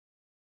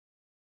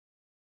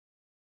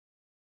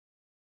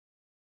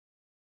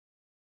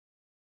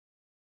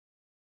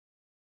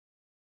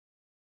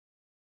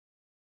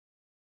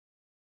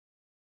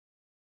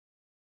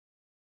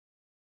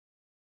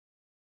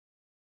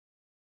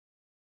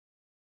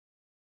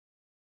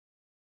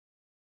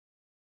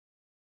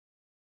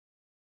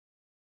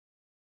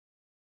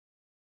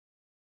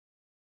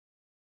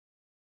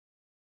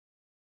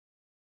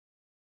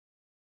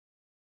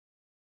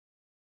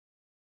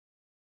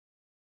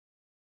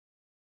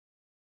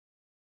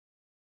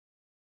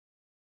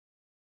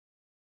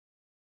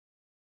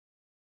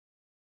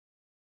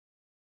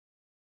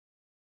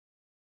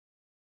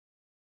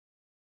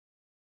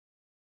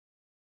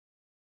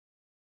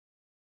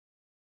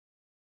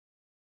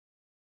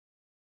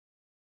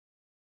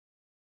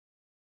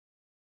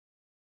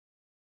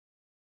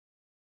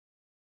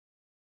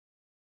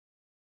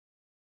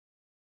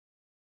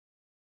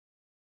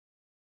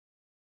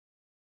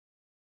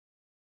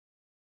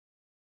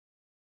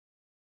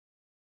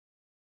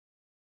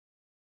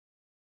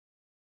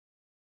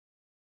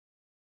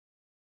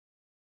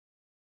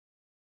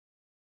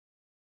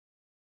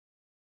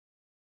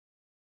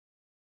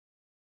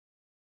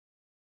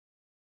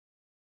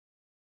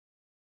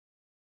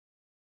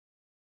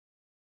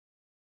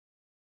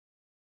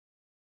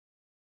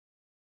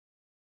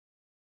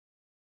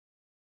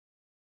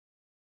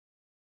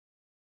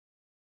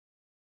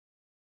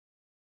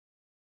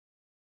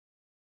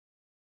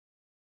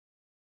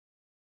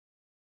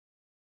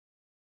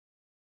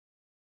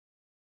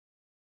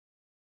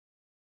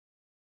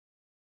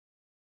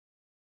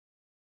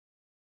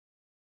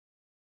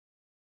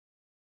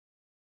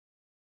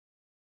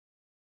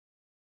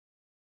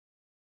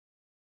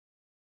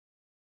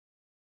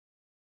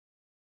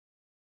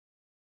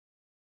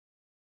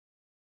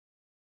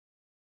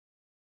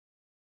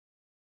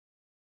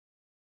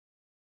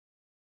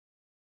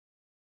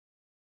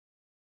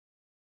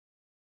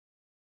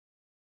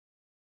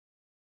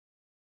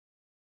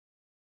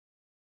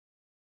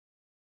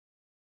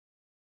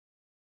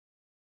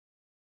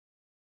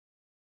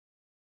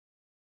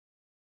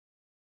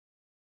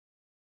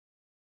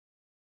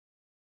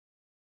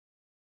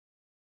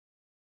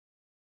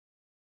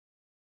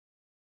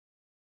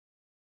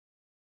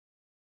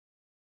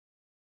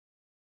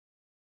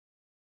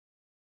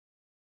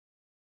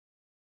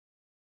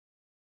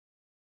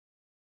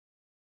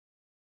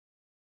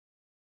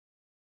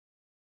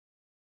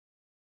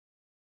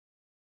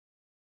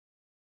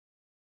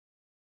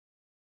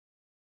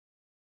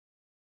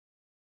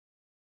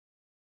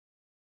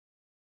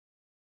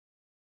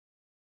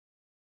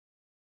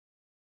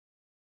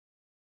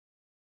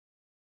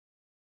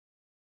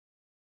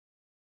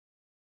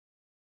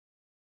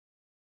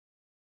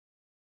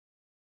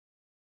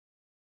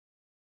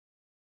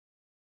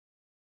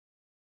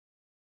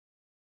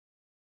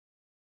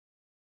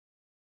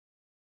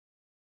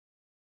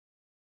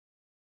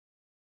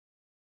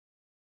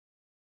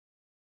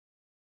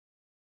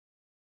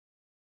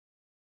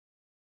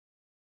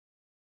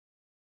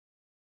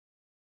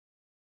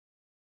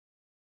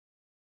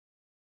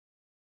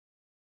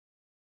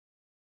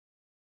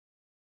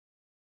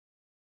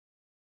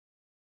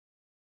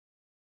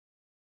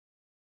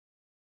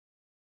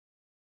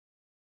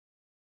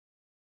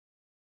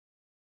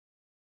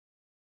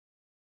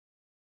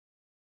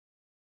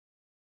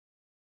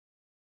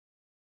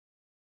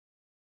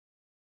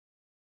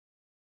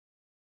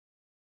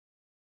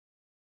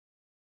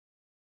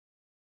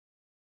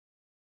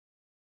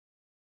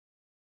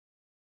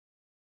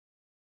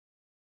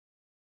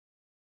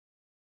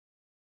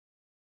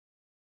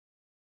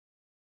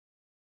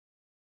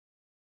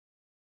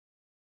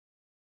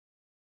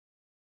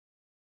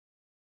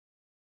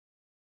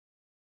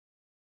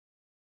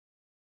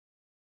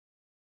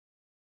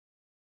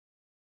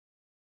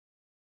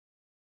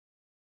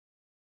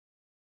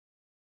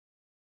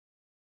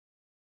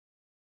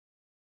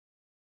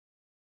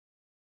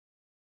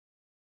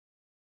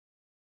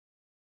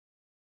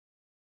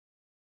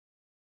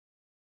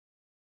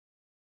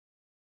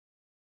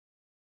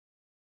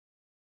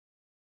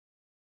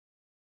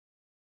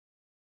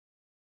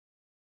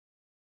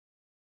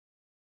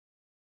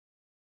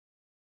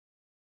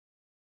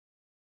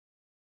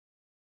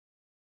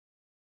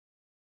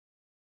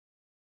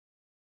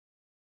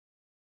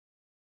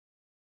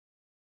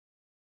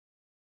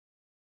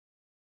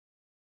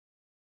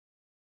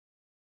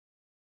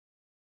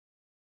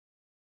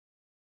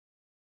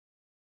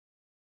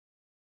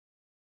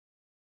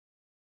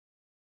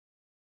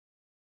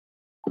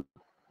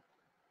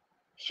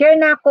Share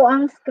na ko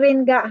ang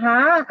screen ga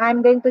ha.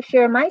 I'm going to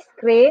share my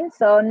screen.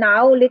 So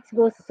now let's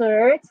go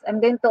search. I'm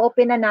going to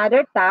open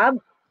another tab.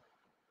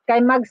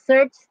 Kay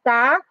mag-search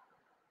ta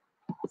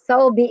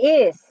sa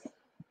OBS.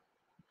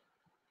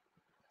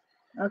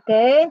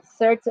 Okay,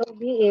 search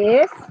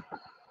OBS.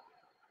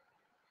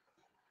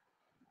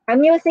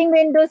 I'm using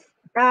Windows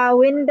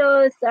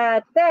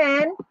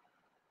 10.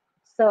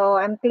 So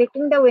I'm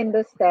clicking the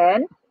Windows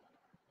 10.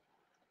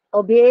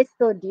 OBS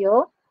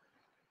Studio.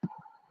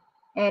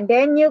 And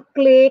then you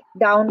click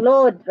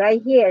download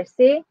right here.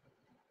 See?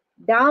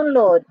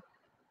 Download.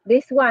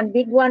 This one,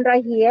 big one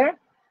right here.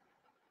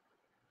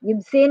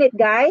 You've seen it,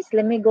 guys.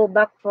 Let me go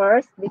back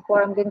first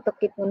before I'm going to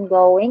keep on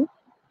going.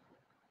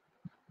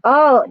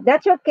 Oh,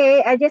 that's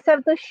okay. I just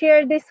have to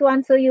share this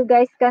one so you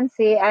guys can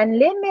see. And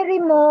let me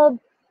remove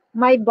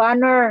my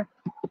banner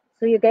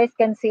so you guys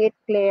can see it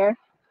clear.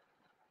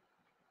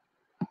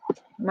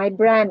 My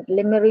brand.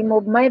 Let me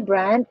remove my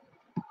brand.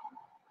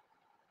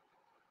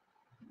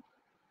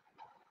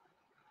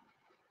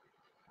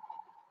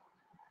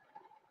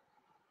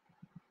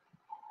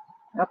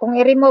 Akong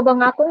i-remove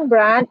ang akong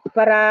brand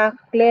para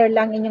clear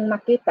lang inyong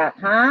makita,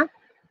 ha?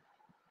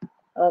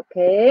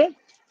 Okay.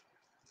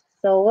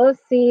 So we'll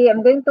see.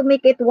 I'm going to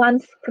make it one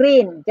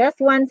screen.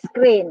 Just one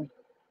screen.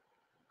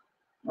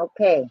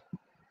 Okay.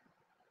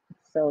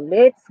 So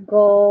let's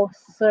go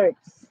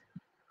search.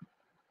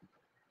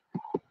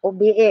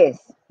 OBS.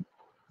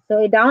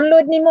 So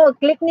i-download nimo,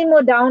 click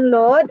nimo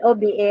download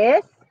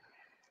OBS.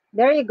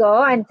 There you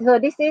go. And so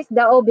this is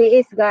the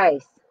OBS,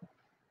 guys.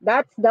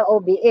 That's the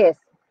OBS.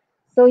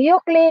 So you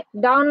click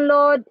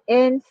download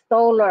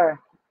installer.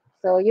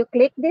 So you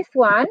click this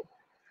one.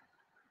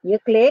 You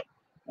click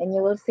and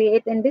you will see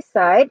it in this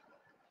side.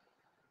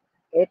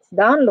 It's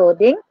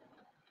downloading.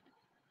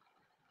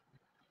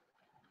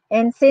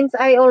 And since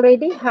I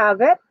already have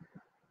it,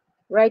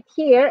 right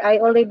here, I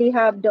already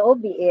have the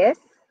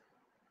OBS.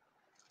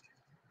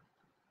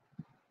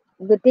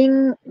 Good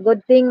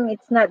thing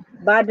it's not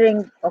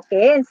bothering.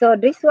 Okay, and so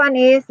this one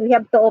is, we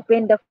have to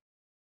open the,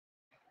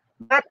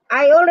 but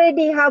I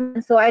already have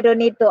one, so I don't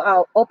need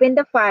to open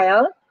the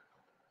file.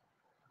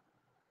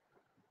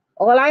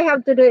 All I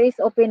have to do is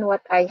open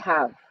what I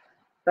have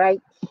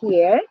right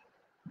here,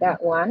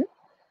 that one.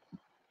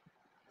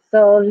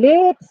 So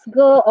let's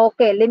go.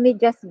 Okay, let me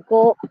just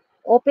go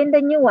open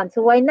the new one.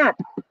 So why not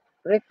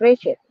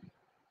refresh it?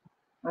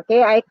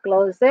 Okay, I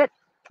close it.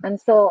 And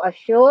so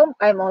assume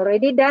I'm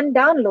already done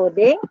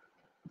downloading.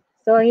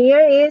 So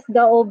here is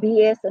the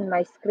OBS on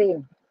my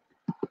screen.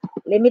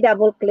 Let me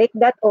double click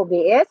that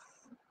OBS.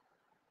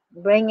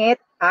 Bring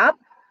it up.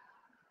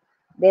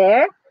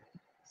 There.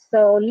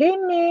 So let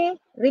me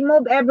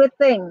remove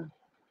everything.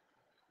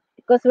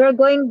 Because we're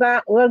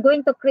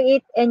going to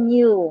create a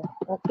new.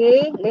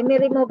 Okay, let me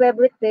remove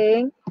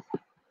everything.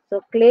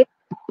 So click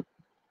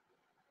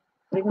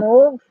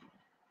remove.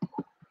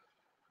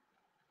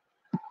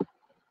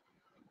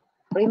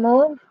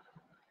 Remove.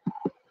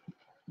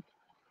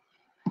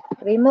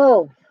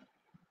 Remove.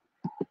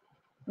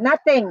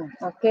 Nothing.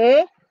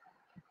 Okay.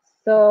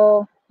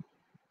 So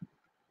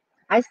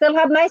I still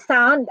have my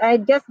sound. I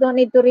just don't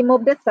need to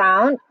remove the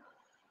sound.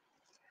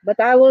 But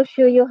I will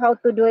show you how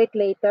to do it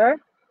later.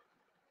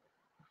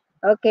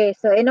 Okay,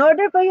 so in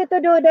order for you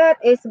to do that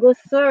is go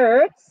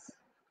search.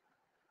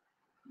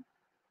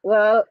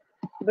 Well,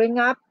 bring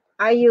up,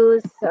 I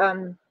use,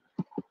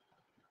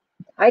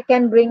 I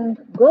can bring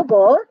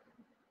Google.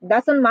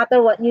 Doesn't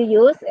matter what you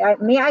use.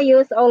 I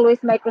use always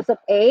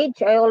Microsoft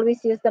Edge. I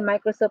always use the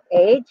Microsoft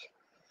Edge.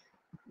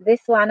 This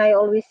one, I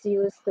always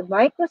use the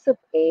Microsoft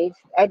Edge.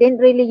 I didn't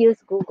really use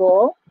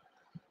Google.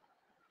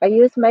 I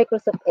use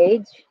Microsoft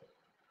Edge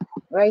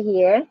right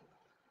here.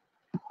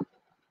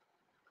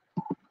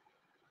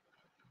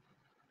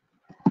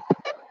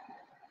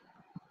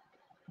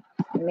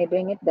 Let me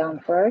bring it down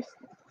first.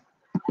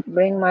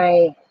 Bring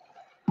my,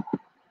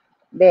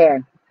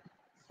 there.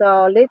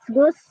 So let's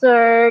go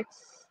search.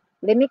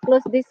 Let me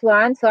close this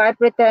one. So I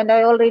pretend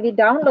I already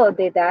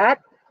downloaded that.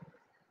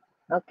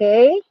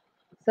 Okay.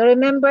 So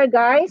remember,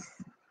 guys,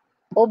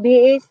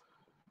 OBS,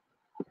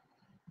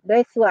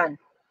 this one,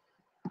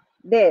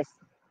 this,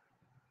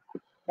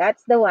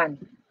 that's the one.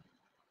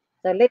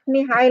 So let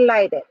me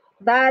highlight it.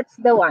 That's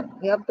the one.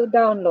 You have to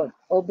download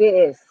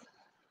OBS.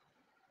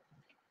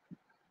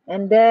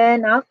 And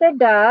then after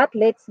that,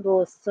 let's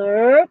go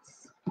search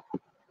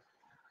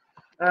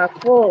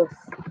false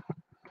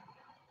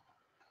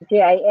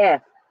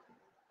GIF.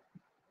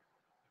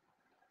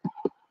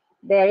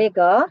 There you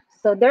go.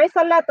 So there's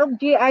a lot of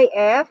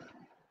GIF.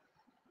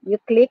 You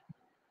click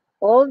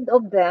all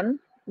of them.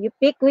 You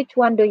pick which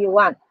one do you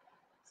want.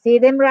 See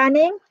them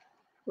running?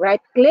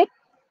 Right click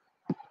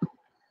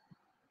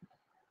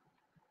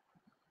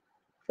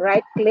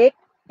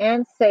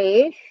and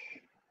save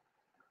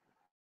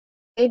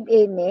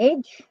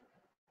image,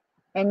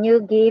 and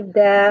you give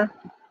the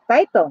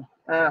title.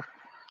 I'm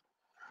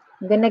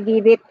gonna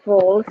give it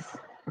false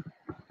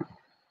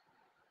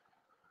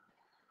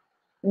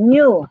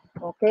new.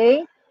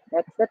 Okay,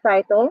 that's the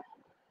title.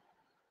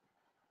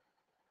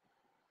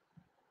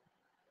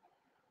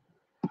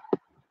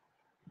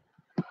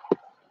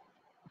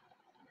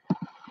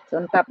 It's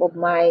on top of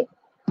my,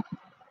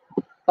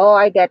 oh,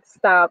 I get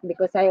stuck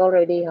because I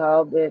already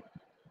have it.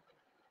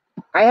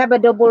 I have a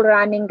double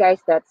running, guys,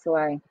 that's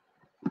why.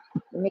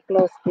 Let me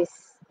close this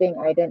thing.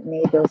 I don't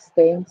need those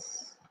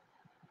things.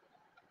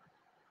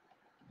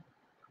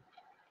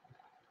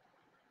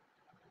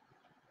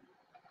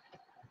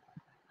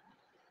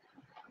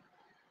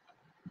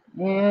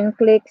 And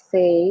click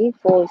save,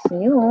 false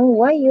new.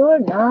 Why you're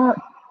not?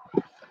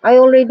 I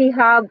already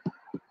have.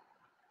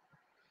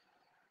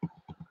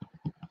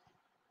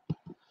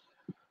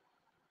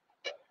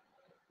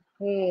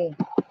 Hey.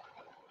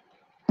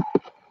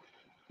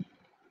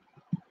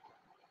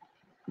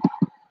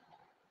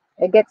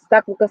 I get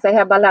stuck because I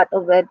have a lot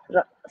of it.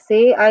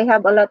 See, I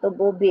have a lot of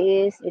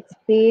OBS. It's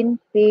pin.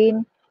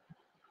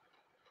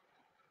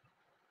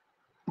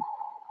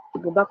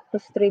 Go back to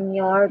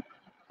StreamYard.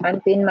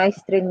 Unpin my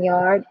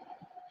StreamYard.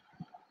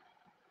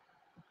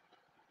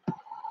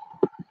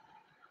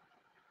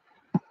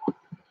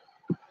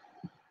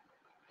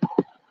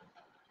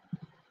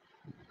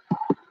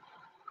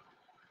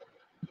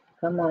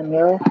 Come on,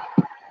 yo.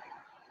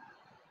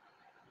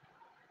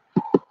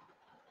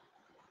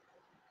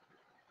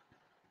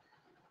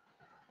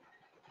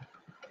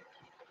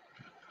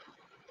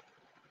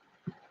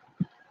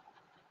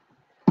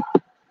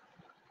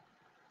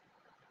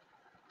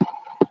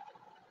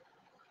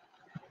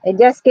 I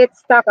just get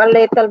stuck a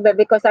little bit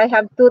because I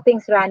have two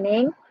things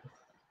running.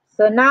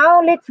 So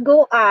now let's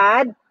go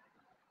add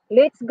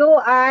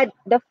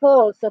the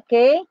false,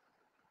 okay?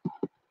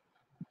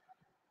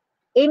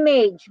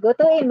 Image. Go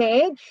to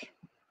image.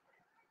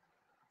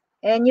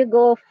 And you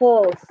go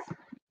false.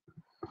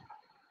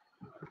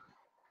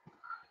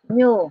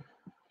 New.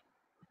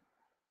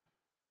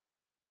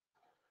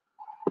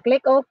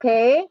 Click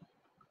OK.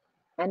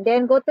 And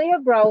then go to your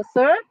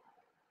browser.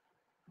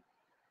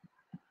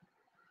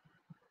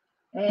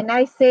 And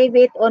I save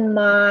it on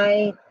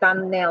my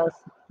thumbnails.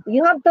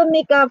 You have to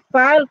make a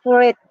file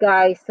for it,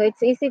 guys. So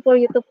it's easy for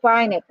you to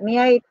find it. May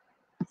I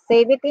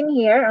save it in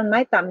here on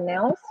my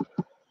thumbnails?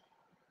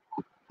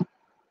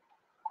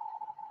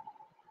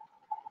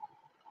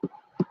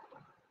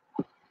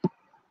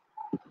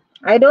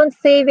 I don't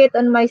save it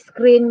on my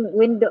screen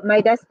window, my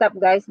desktop,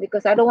 guys,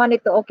 because I don't want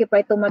it to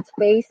occupy too much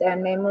space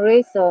and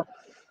memory. So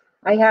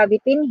I have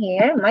it in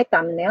here, my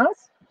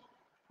thumbnails.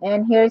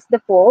 And here's the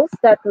false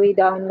that we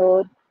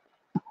download.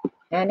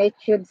 And it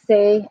should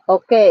say,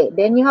 okay.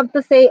 Then you have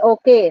to say,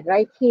 okay,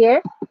 right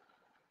here.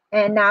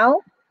 And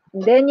now,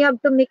 then you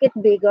have to make it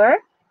bigger.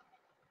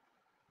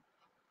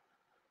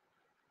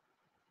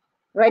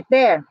 Right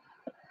there.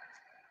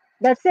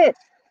 That's it.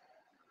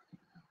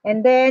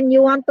 And then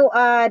you want to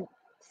add,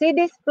 see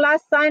this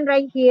plus sign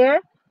right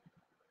here?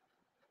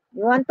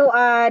 You want to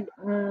add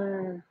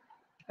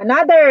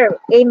another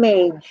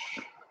image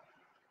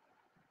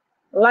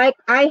like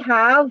I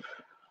have.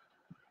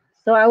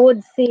 So I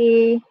would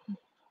see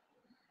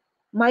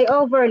my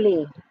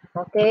overlay.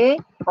 Okay,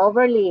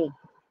 overlay.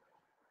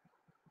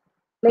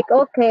 Click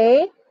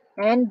OK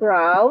and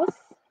browse.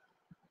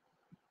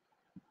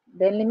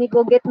 Then let me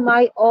go get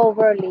my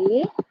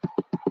overlay.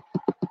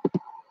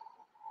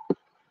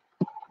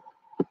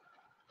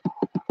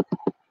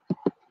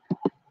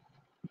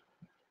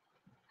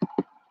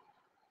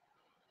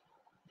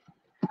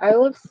 I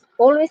will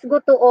always go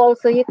to all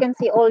so you can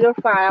see all your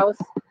files.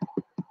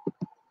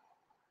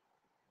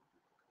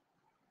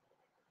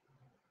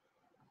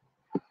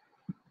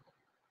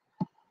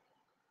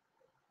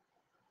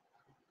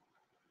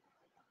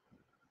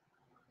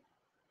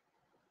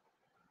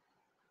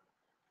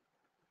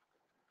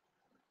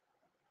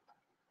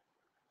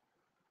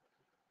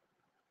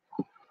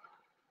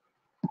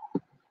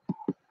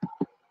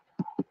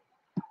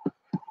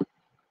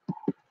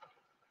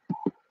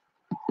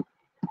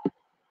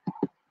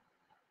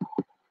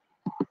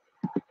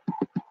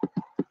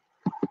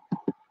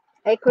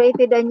 I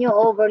created a new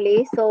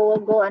overlay, so we'll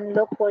go and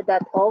look for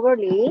that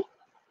overlay.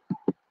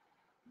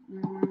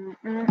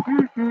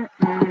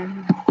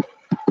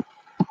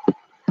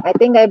 I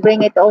think I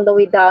bring it all the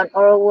way down,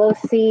 or we'll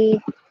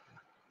see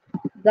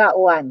that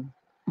one.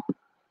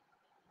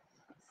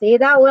 See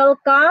that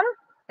welcome?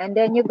 And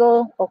then you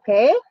go,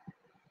 okay.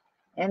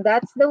 And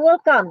that's the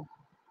welcome.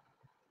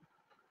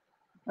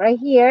 Right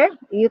here,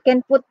 you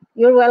can put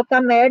your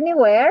welcome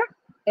anywhere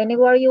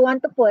you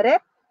want to put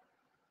it.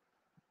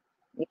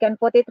 You can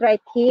put it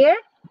right here.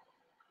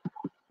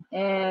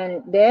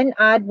 And then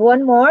add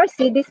one more.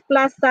 See this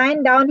plus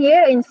sign down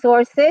here in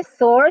sources,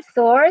 source,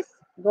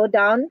 go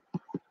down.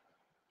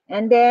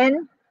 And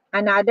then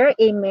another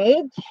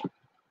image.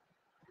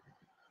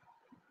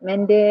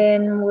 And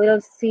then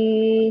we'll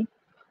see.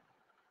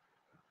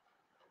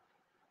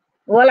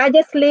 Well, I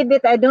just leave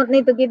it. I don't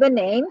need to give a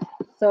name.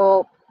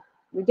 So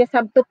we just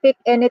have to pick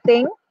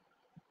anything.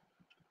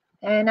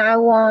 And I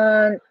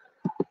want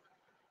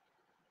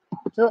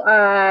to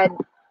add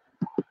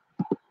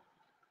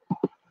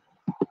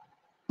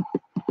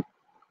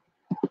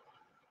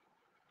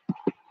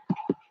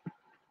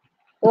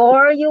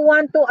or you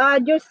want to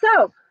add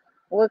yourself.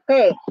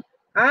 Okay,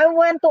 I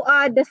want to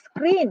add the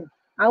screen.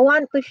 I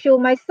want to show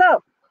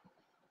myself.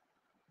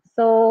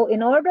 So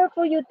in order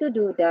for you to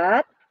do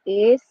that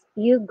is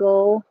you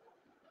go,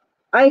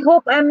 I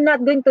hope I'm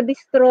not going to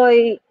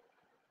destroy.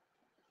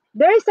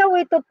 There is a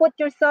way to put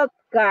yourself,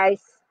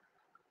 guys.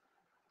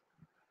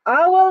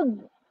 I will,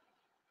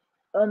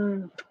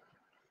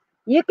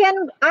 you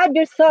can add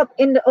yourself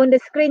on the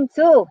screen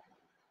too.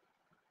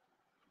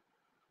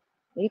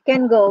 You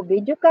can go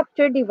video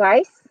capture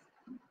device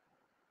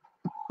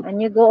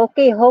and you go,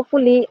 okay,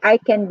 hopefully I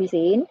can be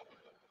seen.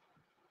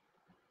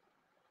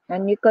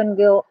 And you can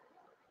go,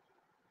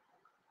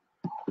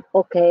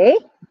 okay.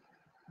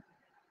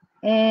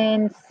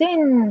 And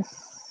since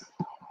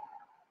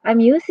I'm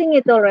using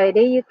it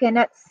already, you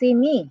cannot see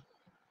me.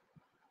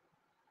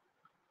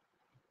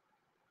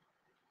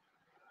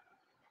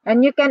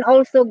 And you can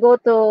also go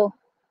to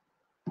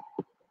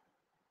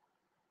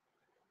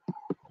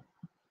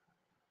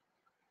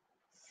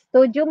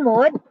studio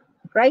mode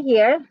right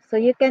here. So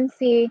you can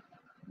see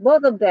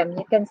both of them.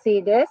 You can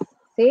see this.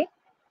 See?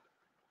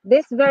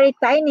 This very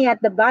tiny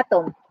at the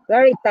bottom.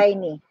 Very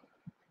tiny.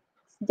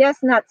 It's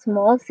just not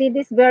small. See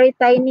this very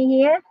tiny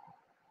here?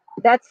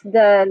 That's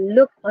the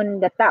look on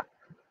the top.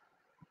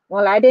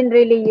 Well, I didn't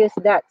really use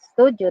that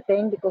studio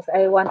thing because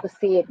I want to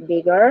see it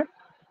bigger.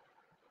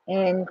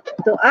 And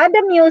to add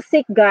the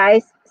music,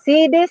 guys,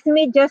 see this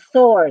media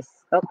source.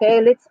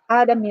 Okay, let's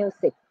add a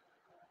music.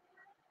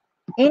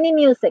 Any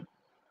music.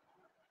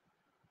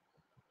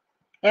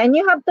 And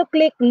you have to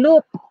click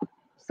loop.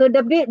 So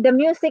the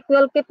music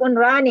will keep on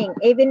running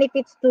even if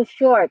it's too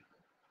short.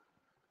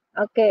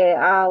 Okay,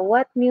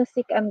 what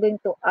music I'm going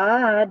to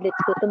add?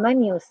 Let's go to my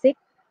music.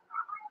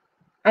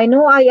 I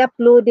know I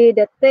uploaded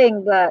a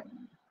thing, but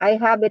I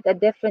have it a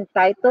different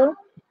title.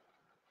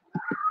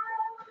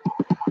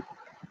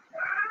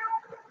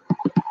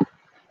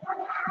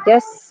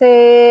 Just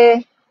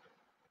say,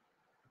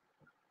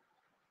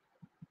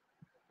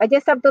 I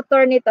just have to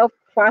turn it off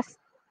fast.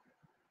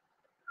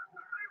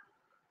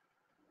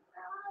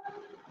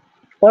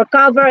 Or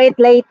cover it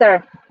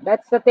later.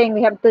 That's the thing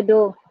we have to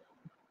do.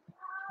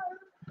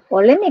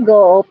 Or let me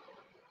go.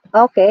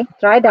 Okay,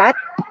 try that.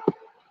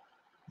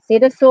 See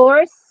the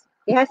source?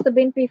 It has to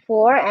be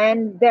before,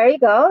 and there you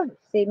go.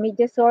 See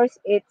media source.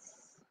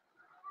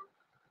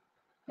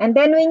 And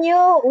then when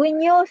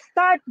you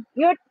start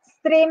your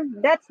stream,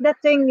 that's the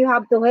thing you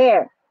have to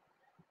hear.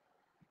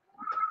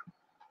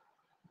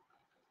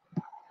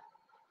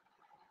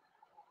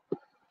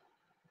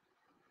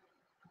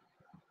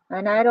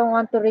 And I don't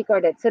want to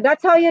record it. So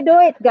that's how you do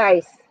it,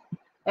 guys.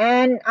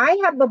 And I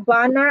have a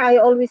banner. I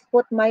always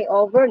put my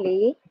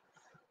overlay.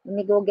 Let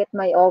me go get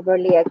my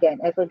overlay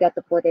again. I forgot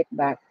to put it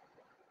back.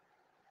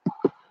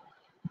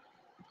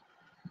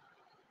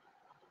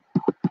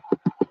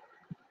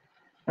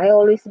 I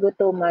always go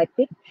to my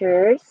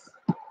pictures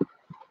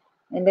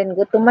and then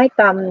go to my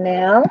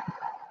thumbnail.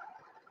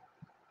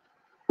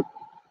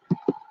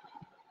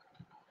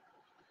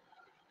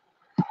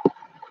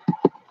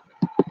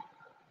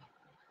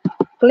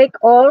 Click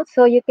all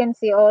so you can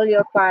see all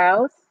your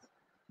files.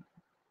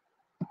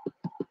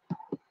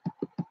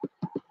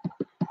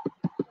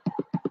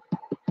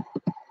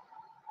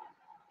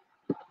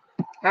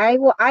 I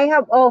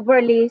have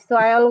overlay, so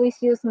I always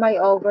use my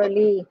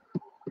overlay.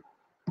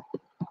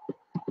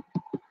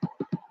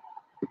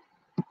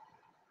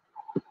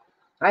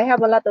 I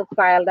have a lot of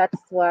file,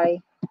 that's why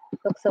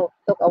it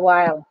took a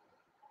while.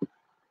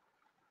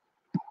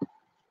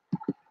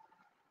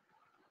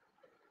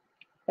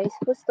 I'm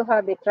supposed to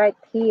have it right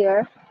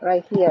here.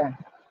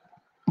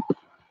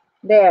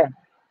 There.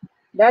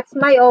 That's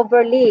my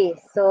overlay.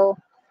 So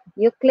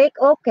you click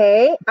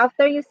OK.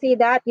 After you see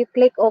that, you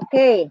click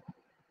OK.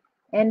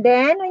 And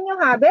then when you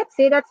have it,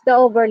 see that's the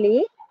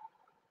overlay.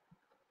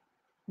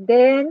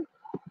 Then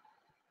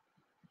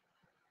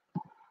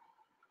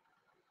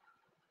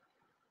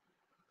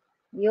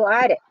you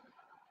add it.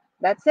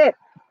 That's it.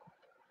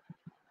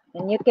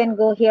 And you can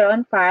go here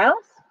on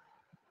files.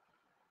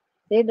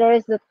 See, there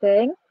is the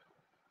thing.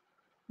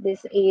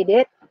 This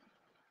edit.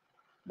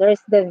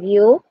 There's the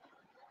view.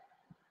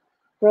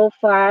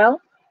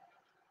 Profile.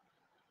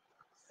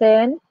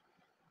 Send.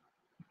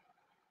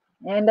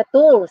 And the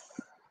tools.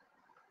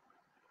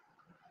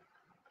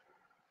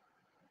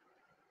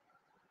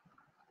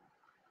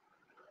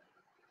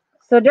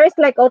 So there's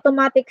like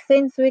automatic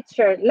scene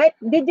switcher. Like,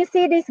 did you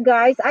see this,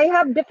 guys? I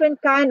have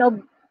different kind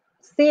of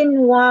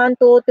scene 1,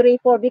 2, 3,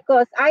 4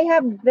 because I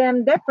have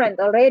them different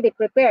already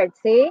prepared.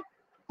 See?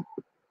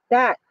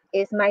 That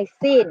is my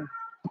scene.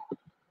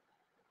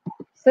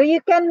 So you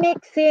can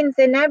make scenes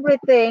and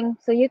everything.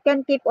 So you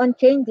can keep on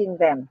changing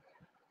them.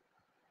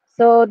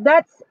 So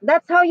that's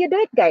how you do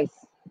it, guys.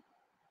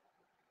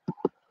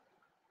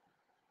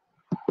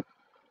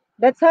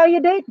 That's how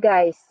you do it,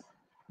 guys.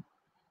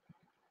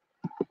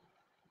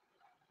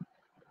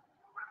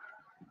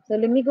 So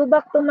let me go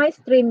back to my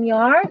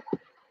StreamYard.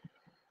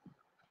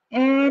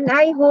 And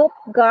I hope,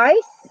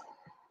 guys,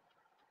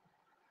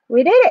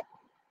 we did it.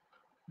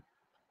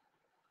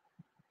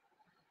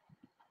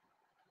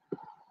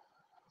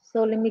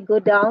 So let me go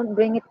down,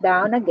 bring it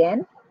down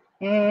again.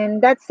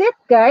 And that's it,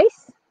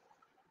 guys.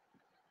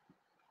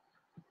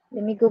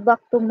 Let me go back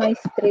to my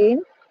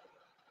stream.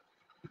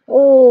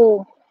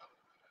 Oh,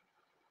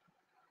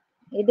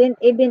 it didn't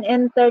even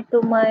enter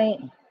to my...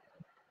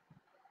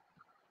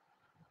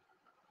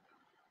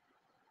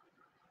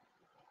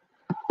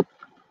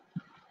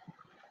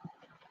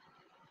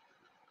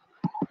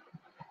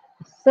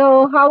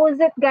 So, how was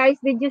it, guys?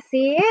 Did you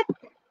see it?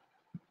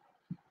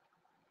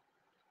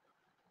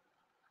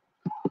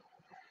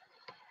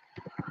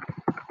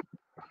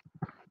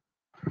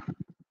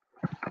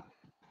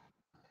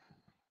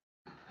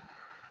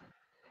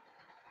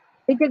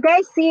 Did you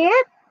guys see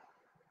it?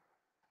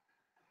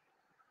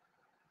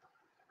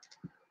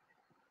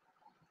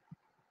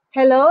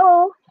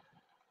 Hello?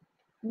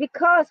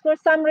 Because for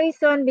some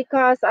reason,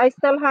 because I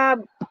still have...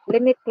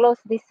 Let me close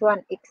this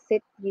one.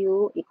 Exit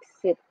you,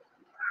 exit.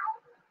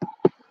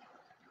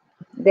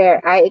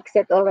 There, I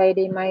exit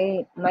already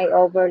my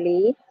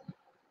overlay.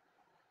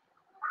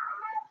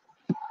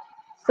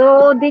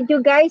 So, did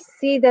you guys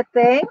see the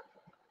thing?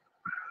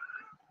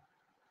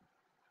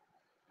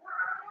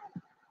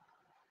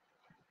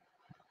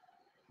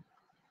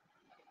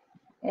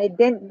 I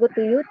didn't go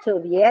to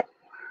YouTube yet.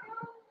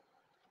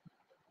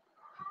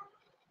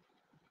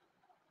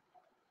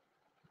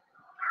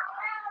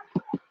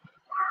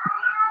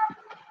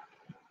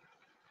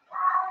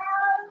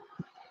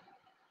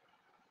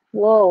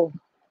 Wow.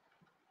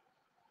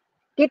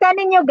 Kita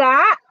ninyo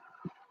ga?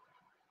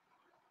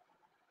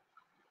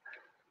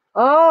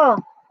 Oh.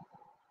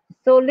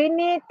 So let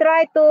me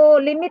try to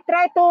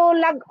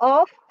log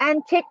off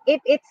and check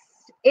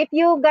if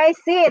you guys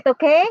see it,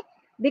 okay?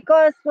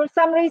 Because for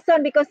some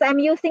reason, because I'm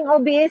using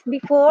OBS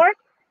before,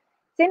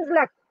 seems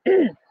like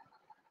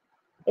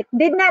it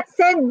did not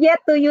send yet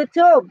to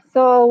YouTube.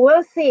 So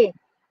we'll see.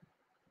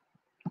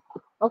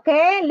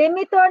 Okay, let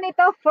me turn it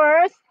off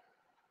first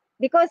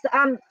because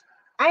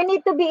I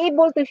need to be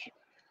able to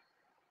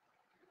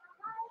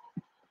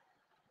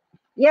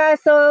yeah,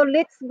 so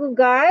let's go,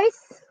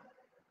 guys.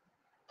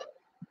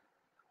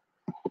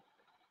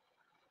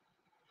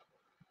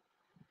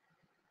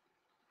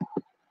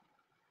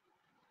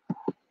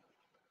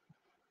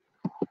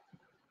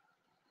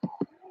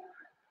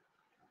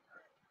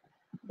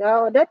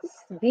 Now that is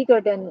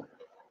bigger than...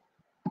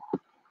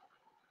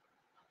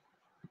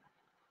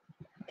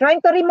 Trying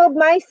to remove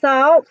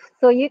myself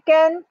so you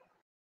can...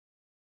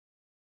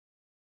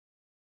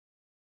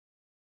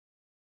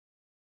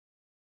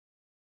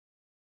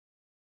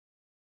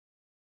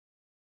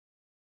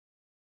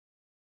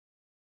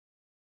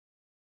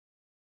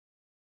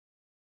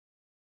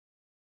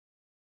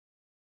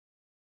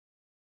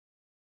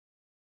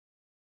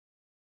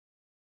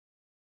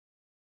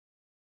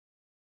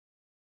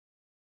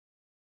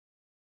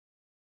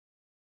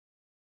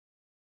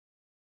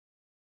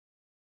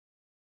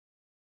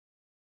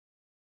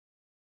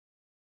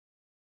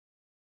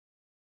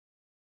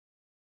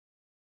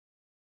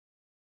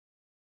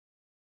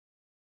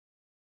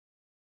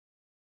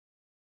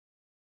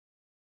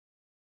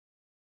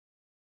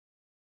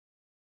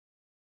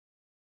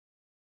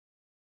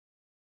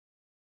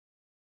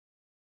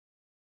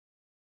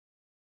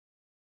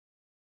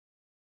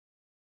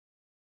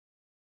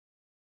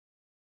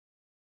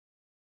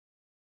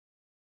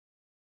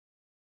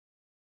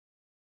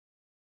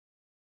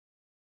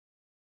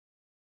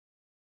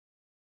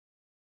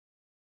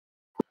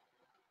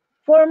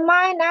 For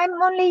mine, I'm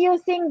only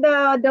using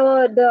the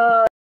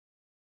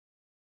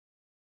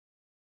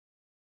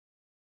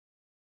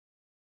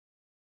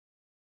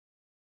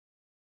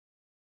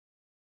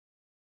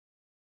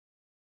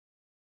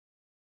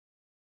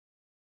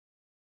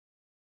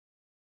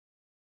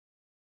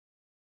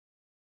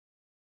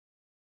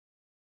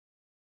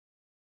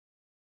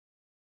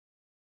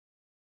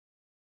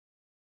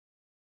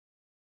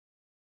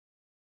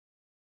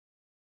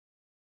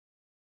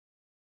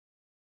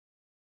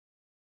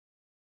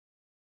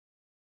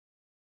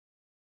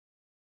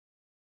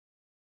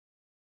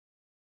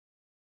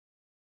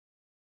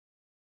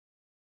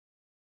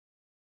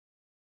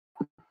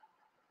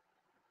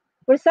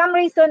for some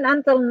reason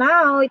until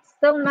now it's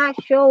still not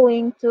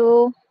showing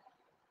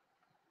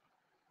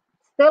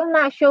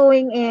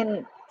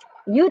in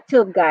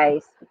YouTube,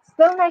 guys. It's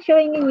still not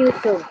showing in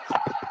YouTube.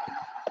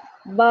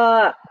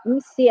 But let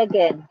me see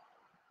again.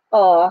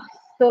 Oh,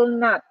 still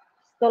not.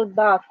 Still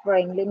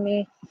buffering. Let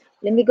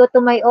me go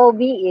to my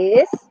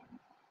OBS.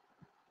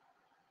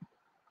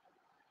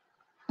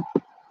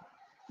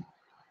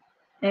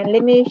 And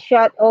let me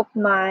shut off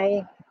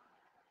my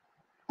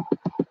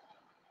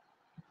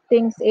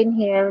things in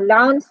here.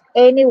 Launch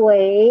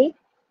anyway.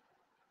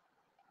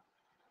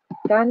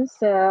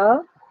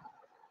 Cancel.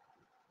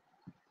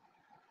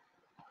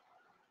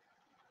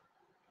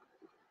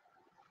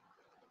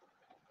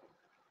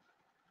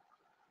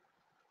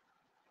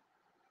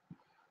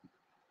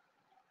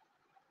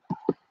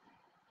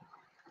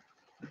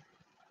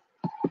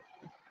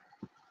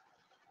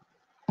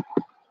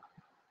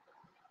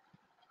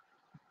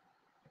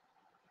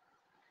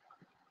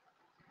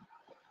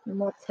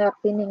 What's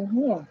happening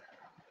here?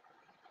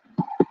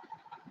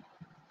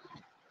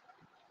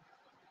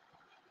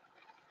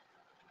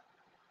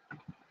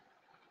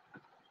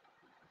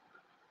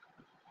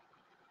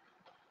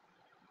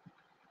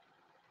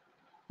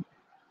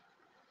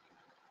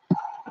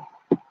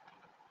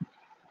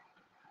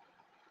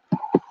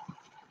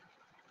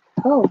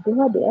 Oh,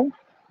 duha di eh.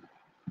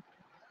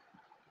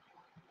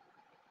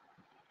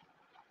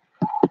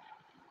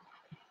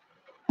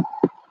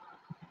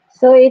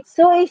 So it's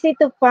so easy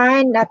to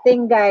find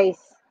nothing, guys.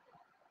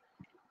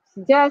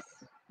 Just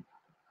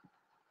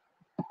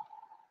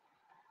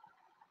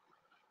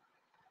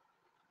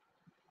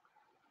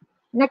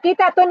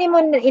nakita to ni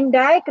mo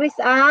Inday, Chris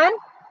Ann?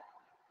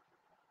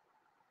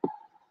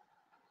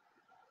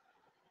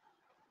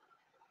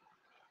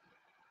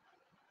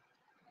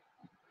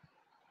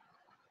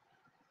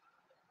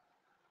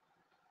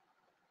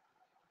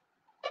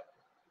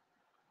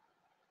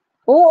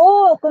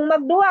 Oo, kung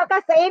magduha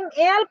ka sa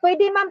ML,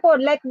 pwede man po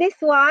like this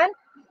one.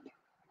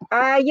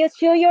 You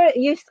show your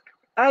you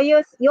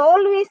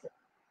always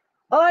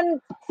on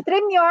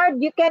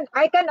StreamYard,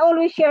 I can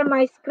always share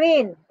my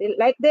screen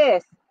like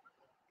this.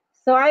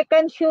 So I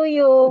can show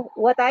you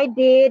what I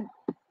did.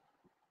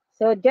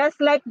 So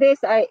just like this,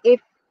 if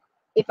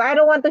I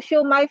don't want to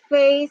show my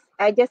face,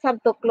 I just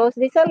have to close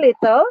this a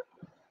little.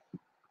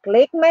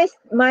 Click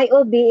my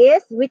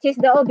OBS, which is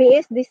the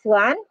OBS, this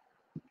one.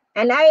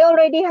 And I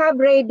already have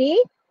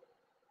ready.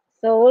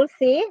 So we'll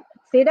see.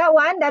 See that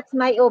one? That's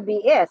my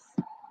OBS.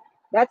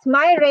 That's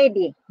my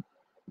ready.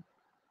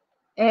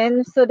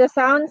 And so the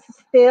sounds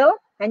still,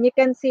 and you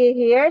can see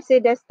here, see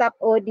desktop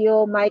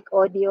audio, mic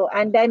audio,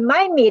 and then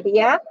my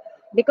media,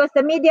 because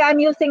the media I'm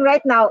using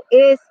right now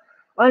is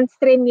on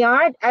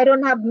StreamYard. I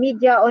don't have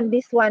media on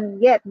this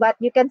one yet, but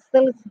you can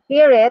still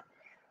hear it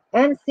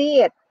and see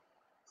it.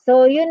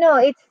 So you know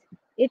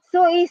it's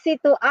so easy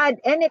to add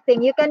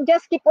anything. You can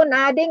just keep on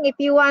adding if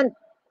you want.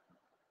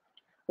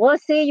 We'll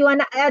see, you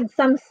want to add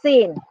some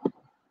scene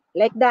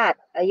like that.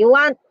 You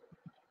want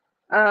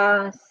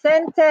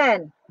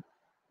sentence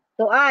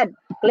to add.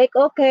 Click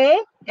OK.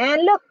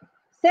 And look,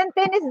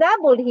 sentence is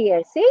doubled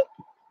here. See?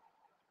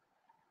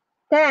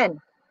 10.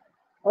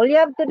 All you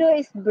have to do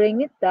is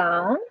bring it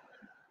down.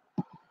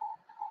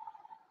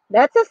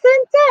 That's a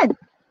sentence.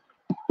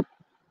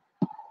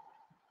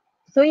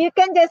 So you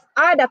can just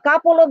add a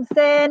couple of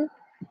sen,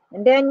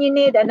 and then you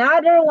need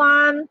another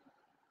one.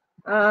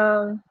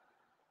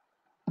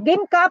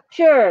 Game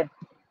capture.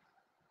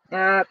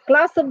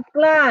 Class of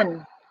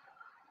clan.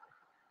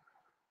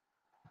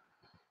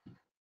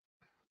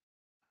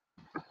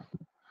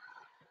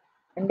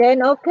 And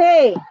then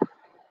okay.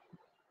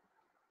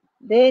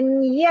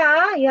 Then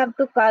yeah, you have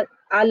to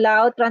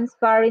allow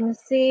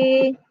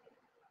transparency.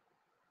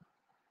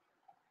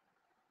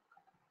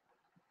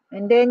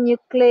 And then you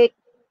click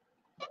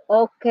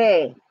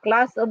OK.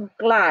 Class of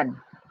clan.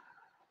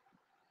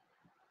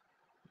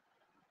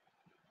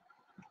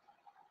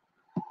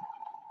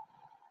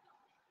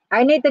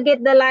 I need to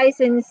get the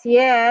license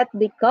yet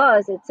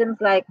because it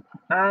seems like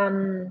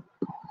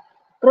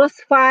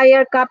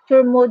crossfire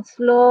capture mode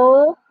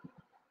slow.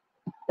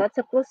 That's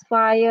a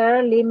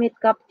crossfire. Limit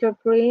capture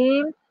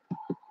frame.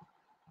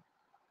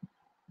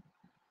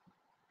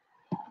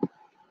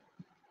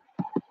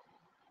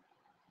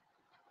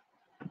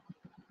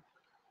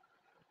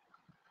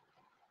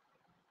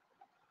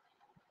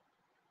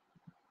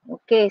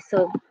 Okay,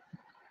 so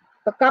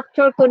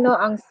pa-capture ko no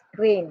ang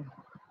screen.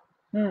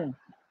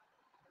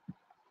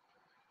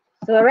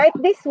 So write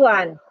this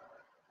one.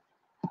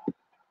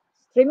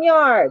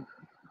 StreamYard.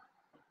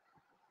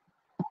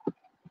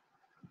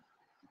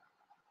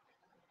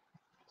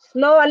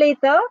 Slow a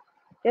little.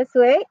 Just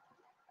wait.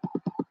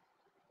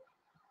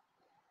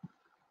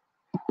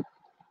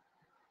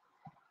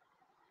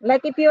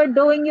 Like if you're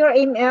doing your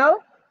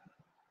email.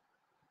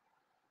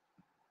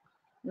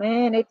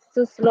 Man, it's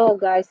too slow,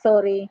 guys.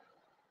 Sorry.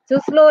 Too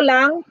slow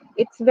lang.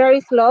 It's very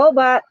slow,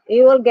 but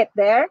you will get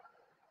there.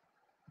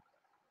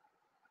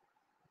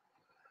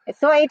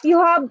 So if you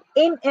have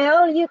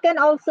ML, you can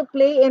also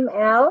play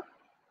ML.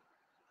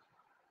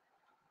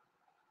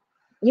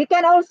 You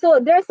can also,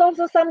 there's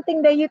also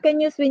something that you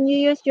can use when you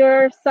use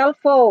your cell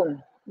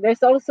phone.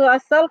 There's also a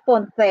cell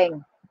phone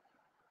thing.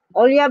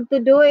 All you have to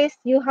do is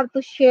you have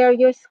to share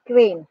your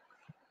screen.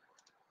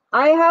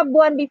 I have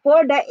one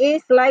before that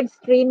is live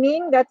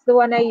streaming. That's the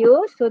one I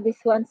use. So this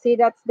one, see,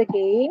 that's the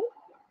game.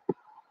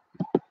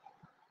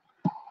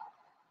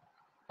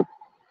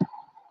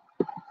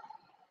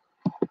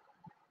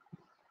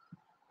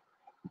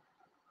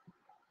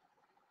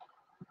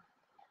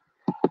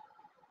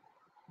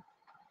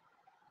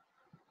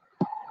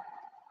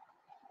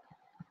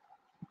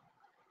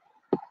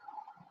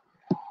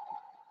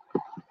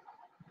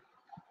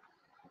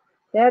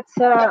 That's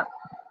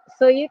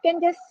so you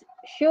can just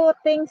show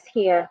things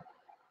here.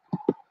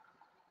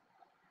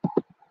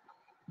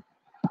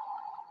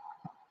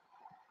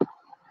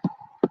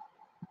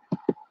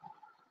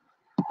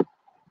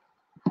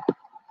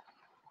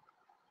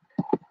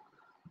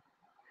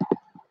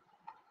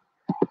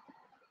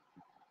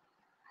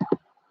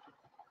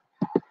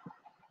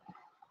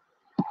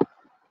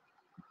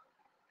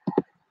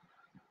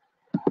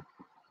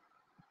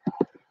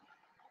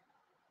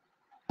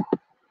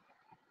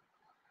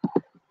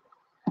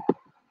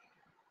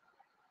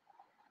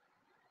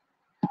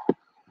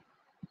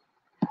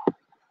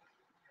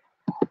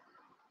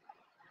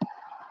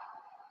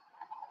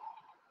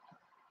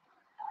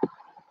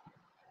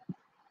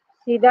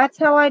 See,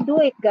 that's how I do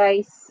it,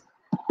 guys.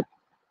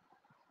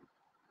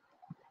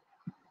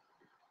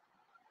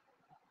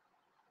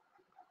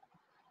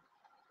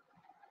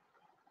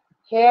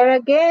 Here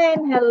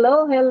again.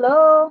 Hello,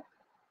 hello.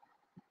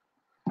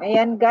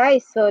 Ayan,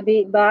 guys. So,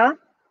 di ba?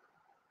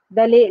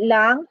 Dali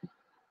lang.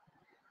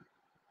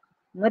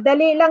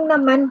 Madali lang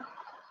naman.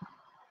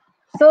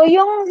 So,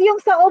 yung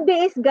sa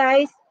OBS,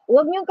 guys,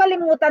 huwag niyong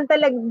kalimutan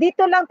talaga.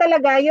 Dito lang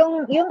talaga,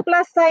 yung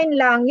plus sign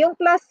lang. Yung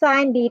plus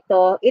sign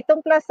dito, itong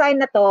plus sign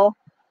na to,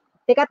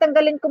 teka,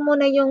 tanggalin ko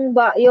muna yung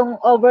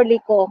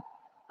overlay ko.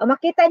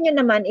 Makita nyo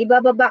naman,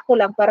 ibababa ko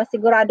lang para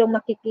siguradong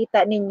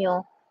makikita ninyo.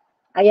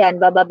 Ayan,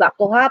 bababa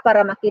ko ha,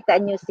 para makita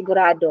nyo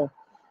sigurado.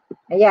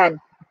 Ayan.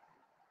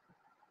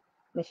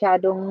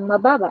 Masyadong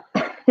mababa.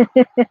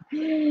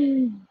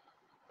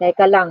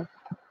 Teka lang.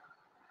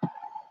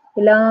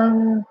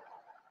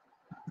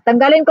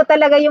 Tanggalin ko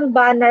talaga yung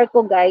banner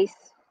ko, guys,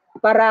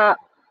 para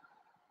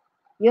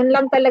yun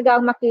lang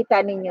talaga ang makita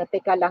ninyo.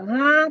 Teka lang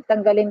ha,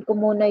 tanggalin ko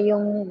muna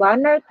yung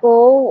banner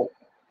ko.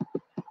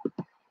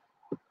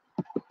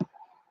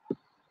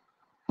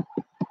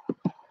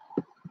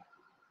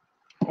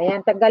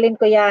 Ayan, tanggalin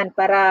ko yan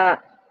para,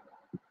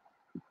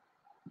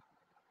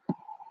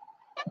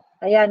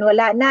 ayan,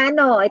 wala na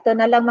ano, ito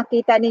na lang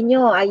makita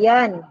ninyo.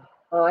 Ayan,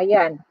 o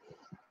ayan.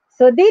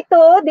 So dito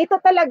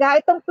talaga,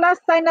 itong plus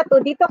sign na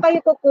to, dito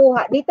kayo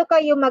kukuha, dito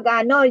kayo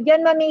mag-ano,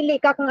 diyan mamili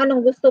ka kung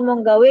anong gusto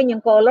mong gawin,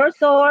 yung color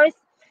source,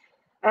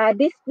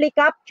 display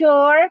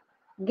capture,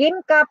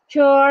 game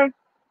capture,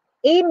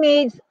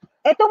 image.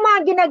 Itong mga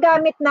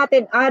ginagamit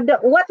natin,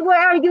 what we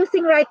are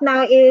using right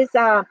now is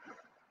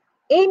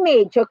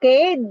image,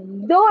 okay?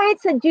 Though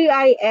it's a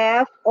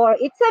GIF or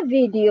it's a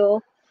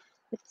video,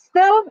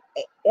 still,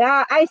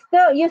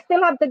 you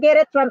still have to get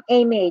it from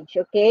image,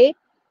 okay?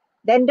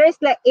 Then there's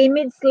like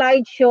image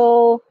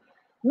slideshow.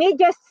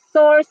 Media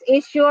source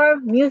is your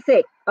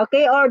music,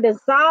 okay? Or the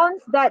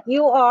sounds that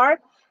you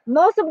are.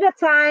 Most of the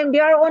time, they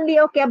are only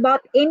okay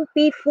about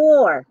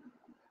MP4.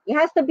 It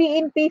has to be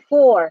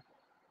MP4.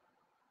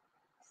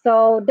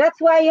 So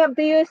that's why you have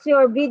to use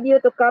your video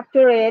to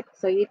capture it.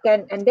 So you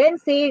can, and then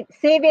save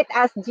it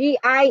as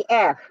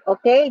GIF,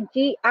 okay?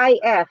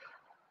 GIF.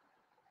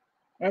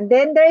 And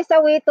then there is a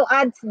way to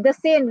add the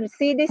scene.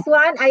 See this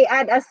one? I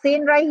add a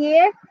scene right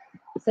here.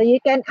 So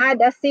you can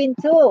add a scene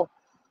too.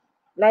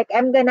 Like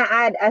I'm gonna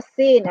add a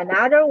scene,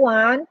 another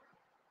one,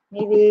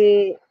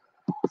 maybe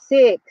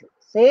 6.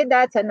 See,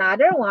 that's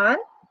another one.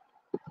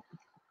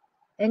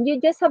 And you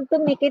just have to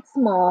make it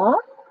small.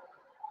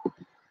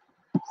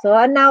 So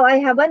now I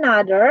have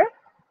another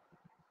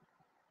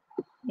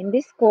in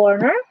this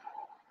corner.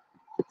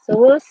 So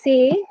we'll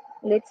see.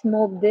 Let's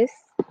move this.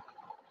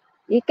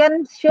 You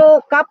can show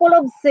a couple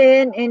of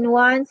scenes in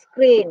one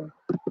screen.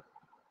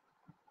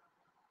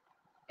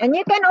 And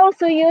you can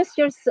also use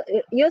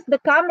the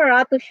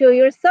camera to show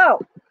yourself.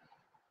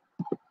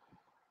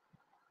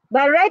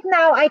 But right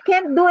now, I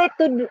can't do it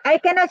I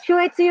cannot show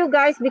it to you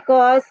guys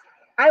because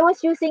I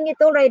was using it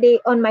already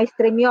on my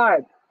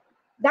StreamYard.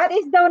 That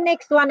is the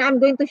next one I'm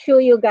going to show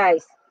you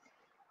guys.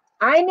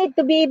 I need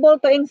to be able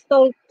to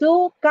install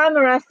 2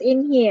 cameras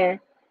in here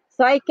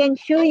so I can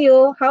show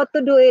you how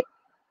to do it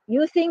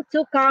using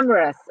 2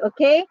 cameras,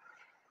 okay?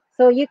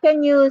 So you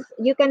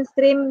can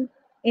stream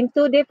in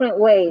 2 different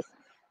ways.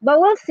 But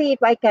we'll see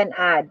if I can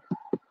add.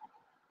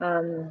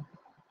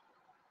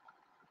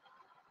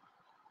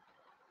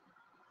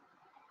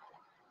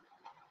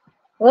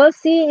 We'll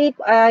see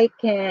if I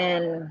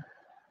can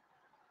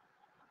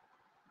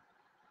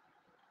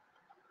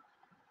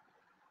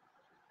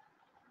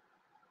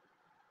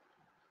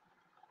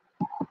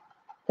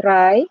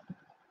try.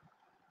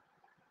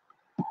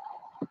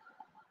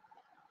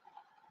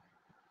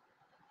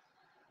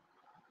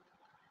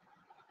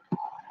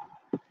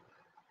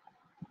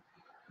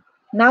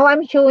 Now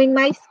I'm showing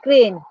my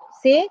screen.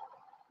 See?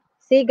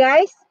 See,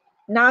 guys?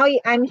 Now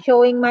I'm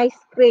showing my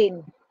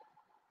screen.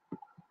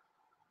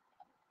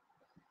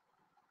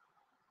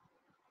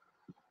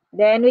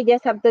 Then we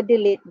just have to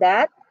delete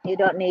that. You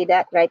don't need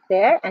that right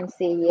there and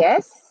say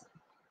yes.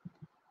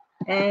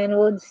 And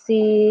we'll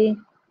see.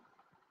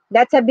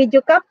 That's a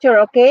video capture,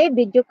 okay?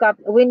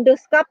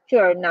 Windows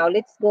capture. Now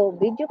let's go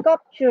video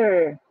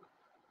capture.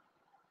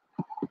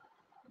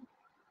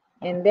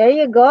 And there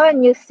you go.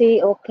 And you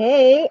see,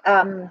 okay.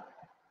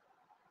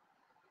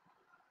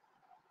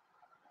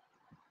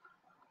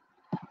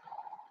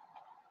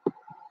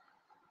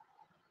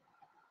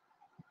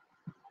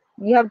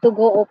 You have to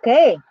go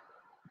okay.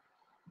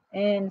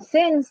 And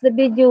since the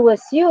video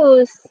was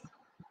used,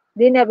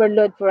 they never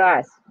load for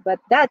us. But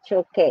that's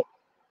okay.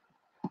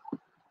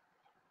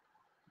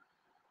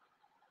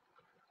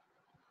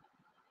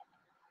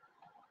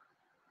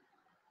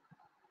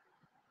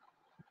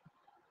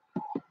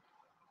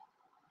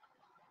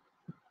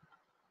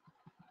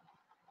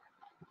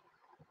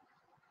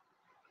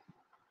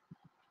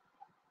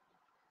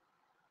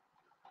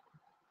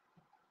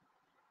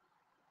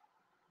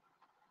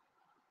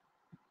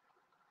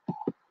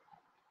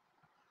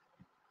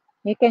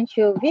 You can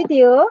show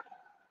video,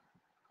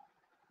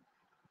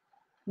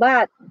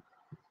 but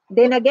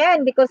Then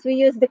again, because we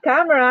use the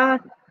camera,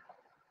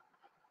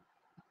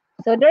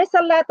 so there's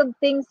a lot of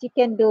things you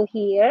can do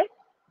here.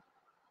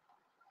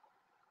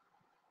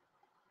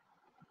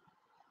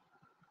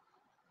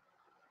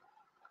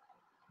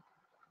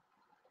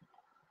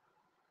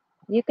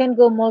 You can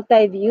go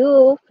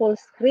multi-view, full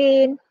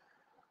screen.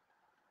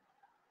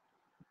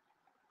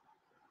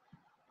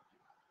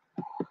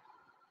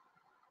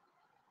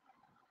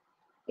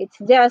 It's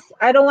just,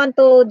 I don't want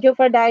to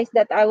jeopardize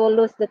that I will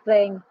lose the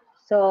thing.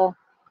 So,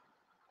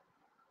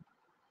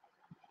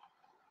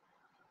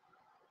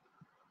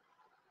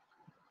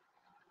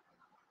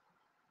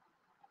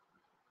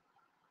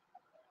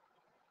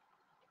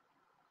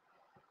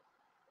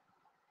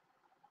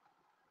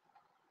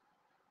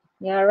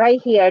 yeah,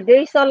 right here.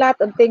 There is a lot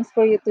of things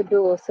for you to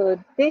do.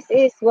 So this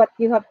is what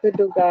you have to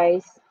do,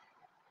 guys.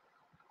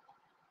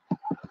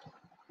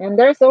 And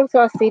there's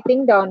also a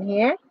setting down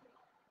here.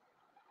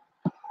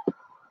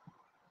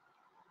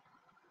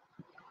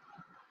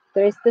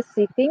 There's the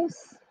settings.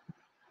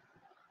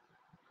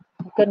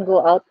 You can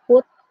go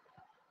output.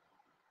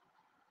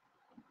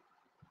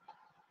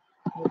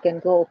 You can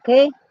go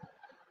okay.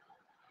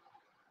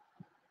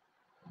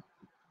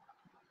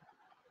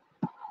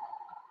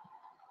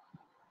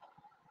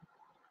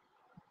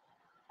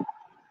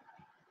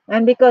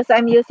 And because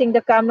I'm using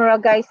the camera,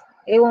 guys,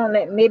 it won't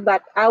let me,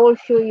 but I will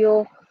show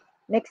you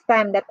next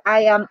time that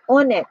I am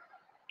on it.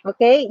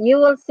 Okay, you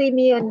will see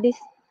me on this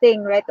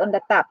thing right on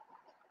the top.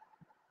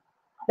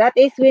 That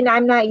is when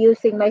I'm not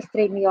using my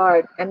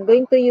StreamYard. I'm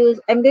going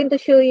to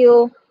show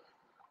you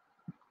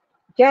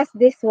just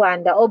this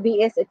one, the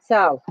OBS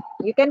itself.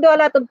 You can do a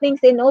lot of things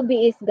in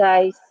OBS,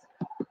 guys.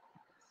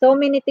 So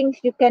many things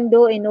you can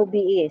do in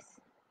OBS.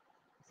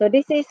 So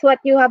this is what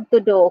you have to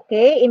do,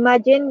 okay?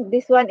 Imagine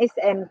this one is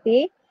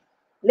empty.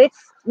 Let's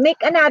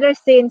make another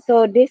scene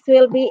so this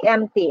will be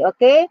empty,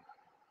 okay?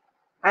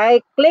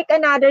 I click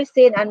another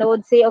scene and I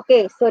would say,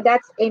 okay, so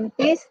that's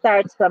empty,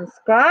 starts from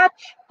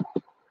scratch.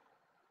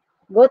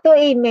 Go to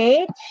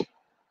image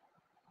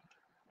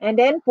and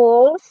then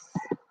pause.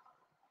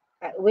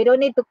 We don't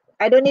need to,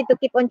 I don't need to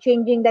keep on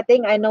changing the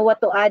thing. I know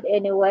what to add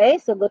anyway.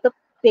 So go to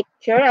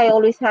picture. I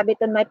always have it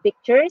on my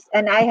pictures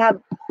and I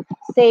have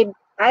saved,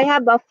 I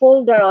have a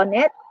folder on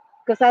it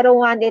because I don't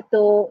want it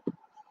to,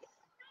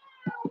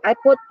 I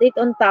put it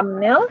on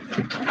thumbnail.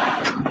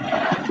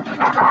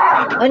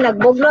 Oh,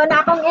 nagbuglo na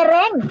akong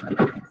ireng.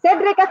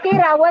 Cedric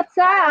Akira, what's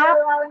up?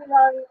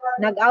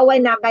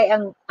 Nag-away na kay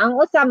ang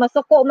usa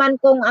masuko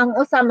man kung ang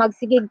usa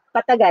magsigig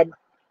patagad.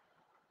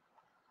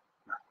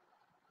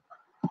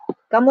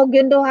 Kamog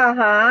yun duha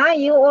ha.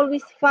 You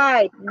always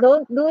fight.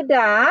 Don't do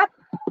that.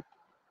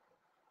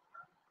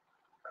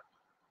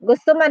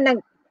 Gusto man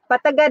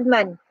nagpatagad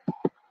man.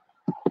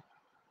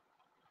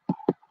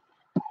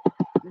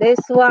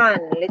 This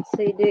one. Let's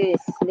see this.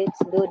 Let's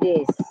do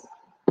this.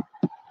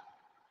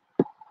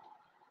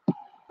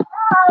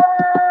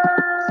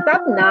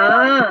 Stop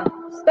na.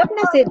 Stop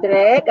na,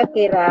 Cedric,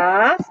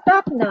 Akira.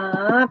 Stop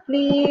na,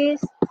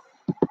 please.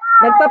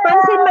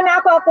 Nagpapansin man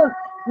ako.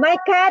 My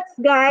cats,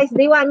 guys,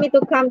 they want me to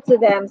come to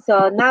them.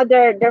 So now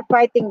they're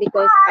fighting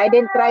because I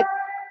didn't try.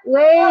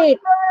 Wait.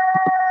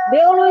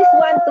 They always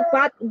want to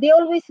they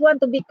always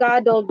want to be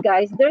cuddled,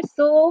 guys. They're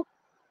so,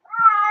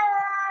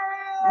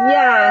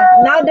 yeah.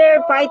 Now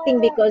they're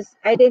fighting because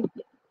I didn't.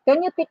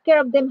 Can you take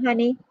care of them,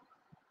 honey?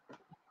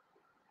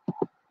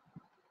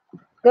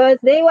 Because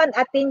they want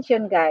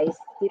attention, guys.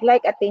 They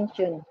like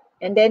attention.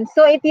 And then,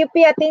 so if you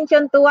pay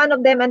attention to one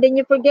of them and then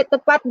you forget to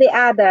pat the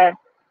other,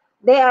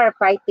 they are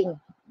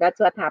fighting. That's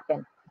what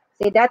happened.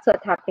 See, that's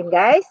what happened,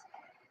 guys.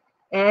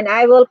 And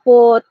I will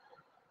put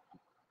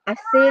a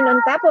scene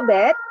on top of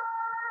it.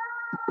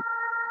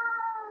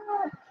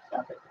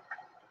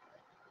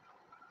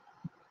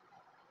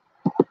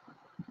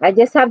 I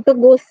just have to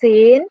go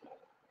scene.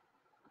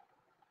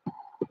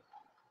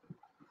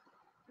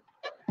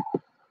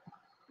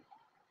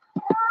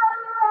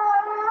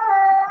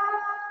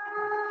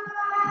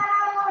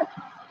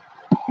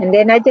 And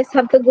then I just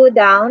have to go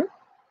down.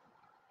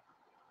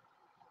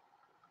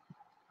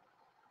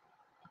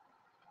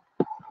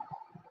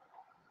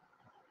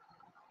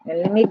 And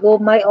let me go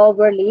my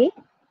overlay.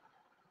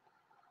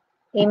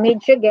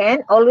 Image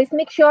again. Always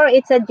make sure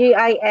it's a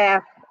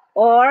GIF.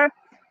 Or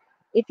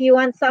if you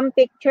want some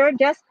picture,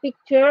 just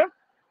picture.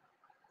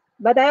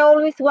 But I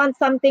always want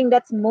something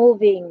that's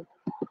moving.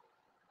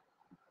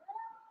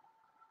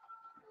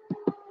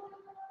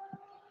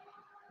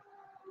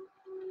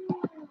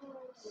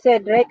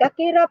 Cedric,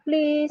 Akira,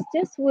 please.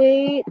 Just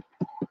wait.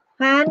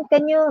 Han,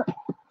 can you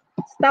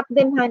stop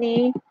them,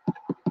 honey?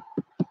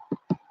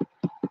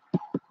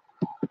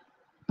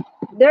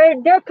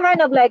 They're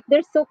kind of like,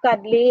 they're so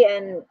cuddly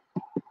and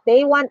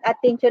they want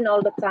attention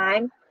all the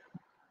time.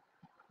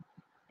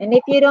 And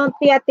if you don't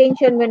pay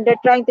attention when they're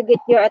trying to get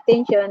your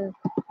attention,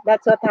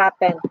 that's what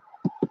happened.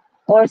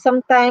 Or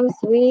sometimes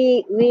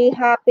we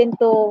happen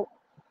to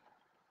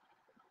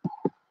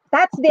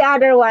touch the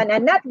other one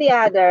and not the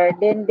other,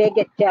 then they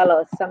get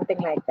jealous, something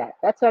like that.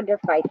 That's what they're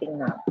fighting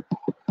now.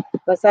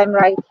 Because I'm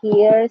right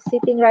here,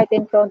 sitting right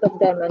in front of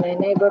them and I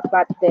never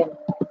pat them.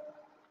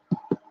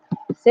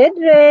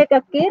 Cedric,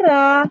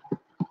 Akira.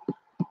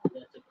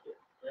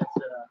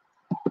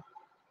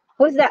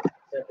 Who's that?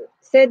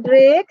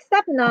 Cedric,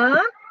 stop na.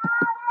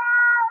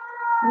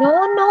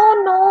 No, no,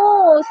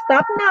 no.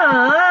 Stop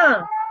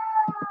na.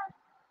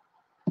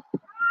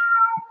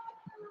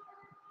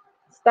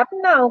 Stop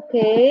na,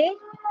 okay?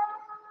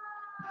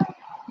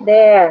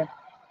 There.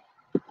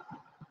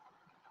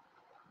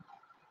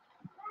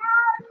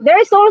 There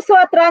is also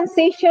a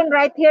transition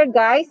right here,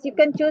 guys. You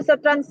can choose a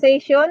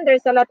transition.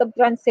 There's a lot of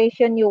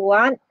transition you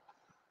want.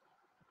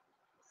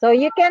 So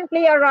you can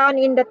play around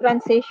in the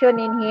transition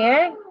in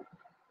here.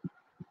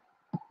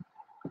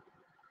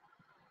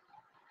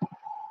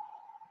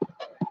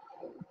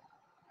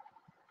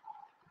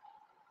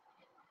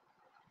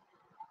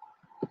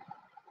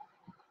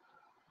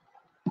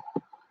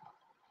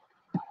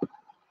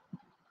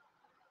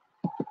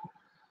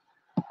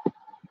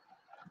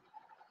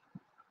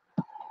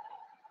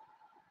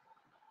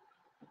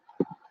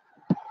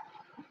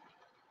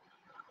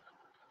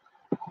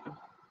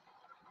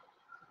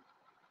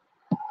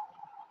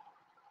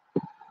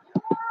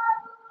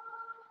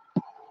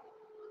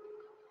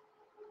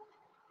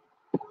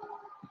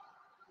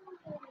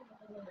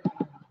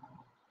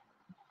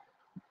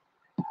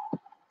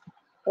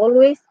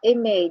 Always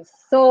image.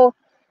 So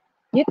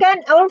you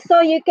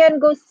can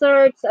go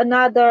search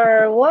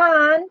another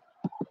one.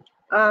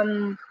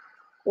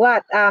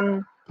 What?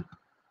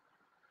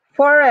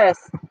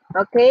 Forest.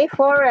 Okay,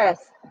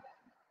 forest.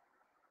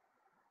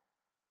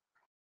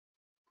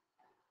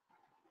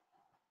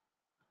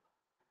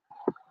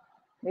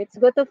 Let's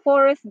go to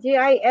forest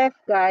GIF,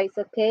 guys.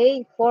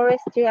 Okay,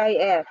 forest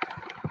GIF.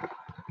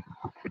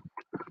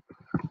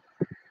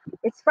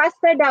 It's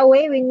faster that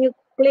way. When you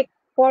click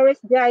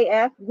forest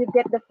GIF, you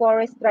get the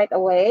forest right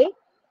away.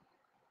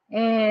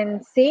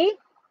 And see,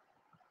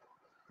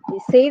 you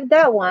save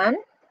that one.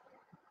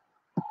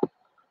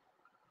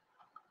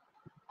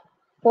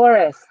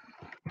 Forest.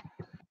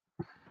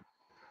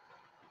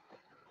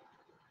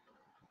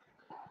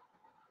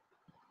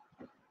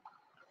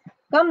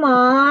 Come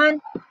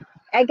on.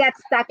 I got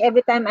stuck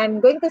every time I'm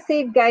going to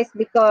save, guys,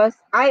 because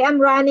I am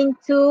running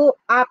two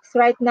apps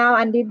right now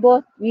and they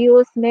both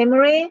use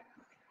memory.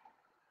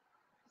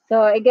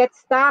 So I get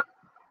stuck.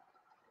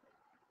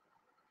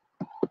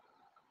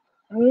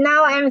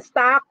 Now I'm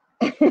stuck.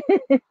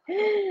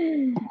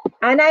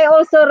 And I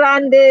also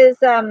run this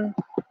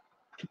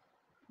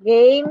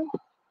game.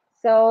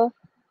 So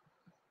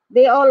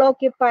they all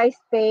occupy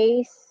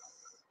space.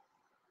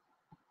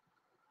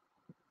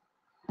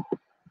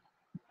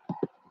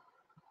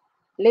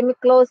 Let me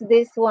close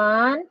this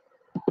one.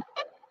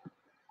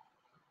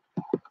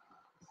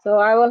 So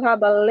I will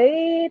have a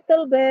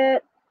little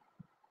bit.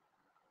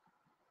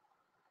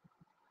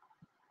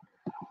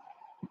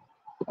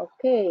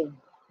 Okay.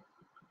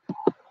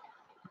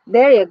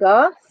 There you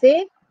go.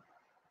 See?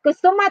 Because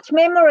so much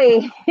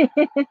memory.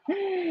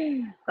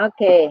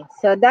 Okay.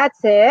 So that's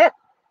it.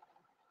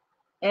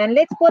 And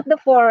let's put the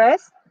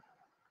forest.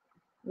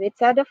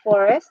 Let's add the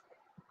forest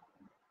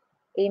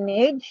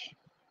image.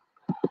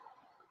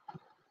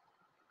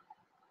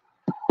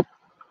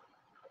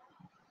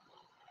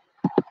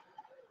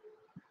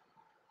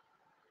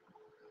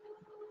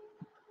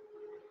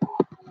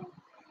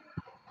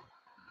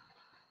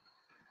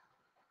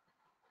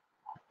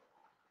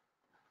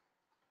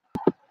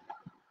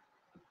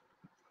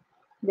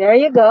 There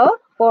you go,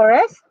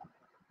 forest.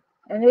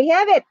 And we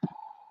have it.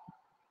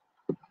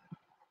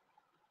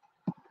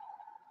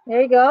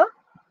 There you go.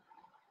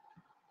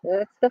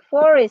 That's the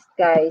forest,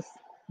 guys.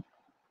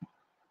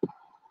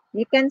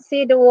 You can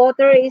see the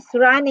water is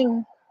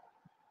running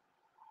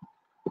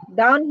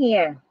down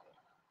here.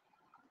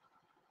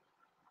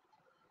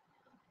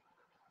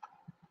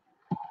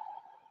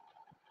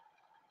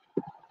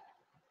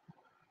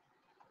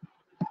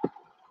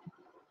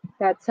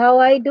 That's how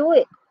I do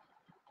it.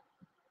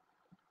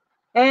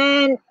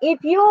 And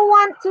if you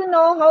want to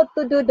know how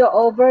to do the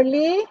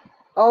overlay,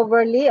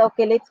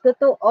 okay, let's go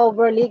to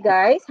overlay,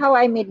 guys. How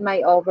I made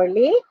my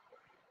overlay.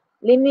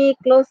 Let me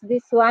close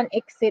this one,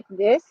 exit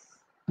this.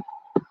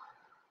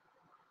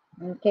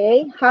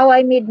 Okay, how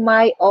I made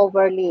my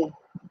overlay.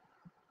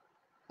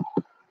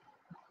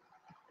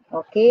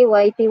 Okay,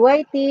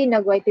 whitey,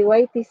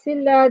 nag-whitey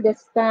sila, the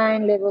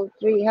Stein, level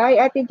 3.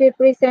 Hi, Ate J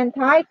present.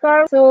 Hi,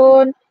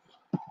 Carson.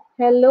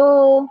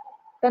 Hello.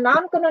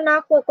 Tanaan ko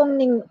na ako kung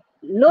ning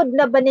load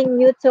na ba ning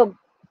YouTube.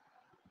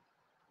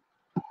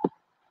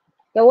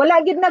 Kaya wala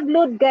gid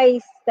nag-load,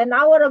 guys.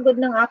 Tanawa ra gud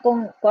ng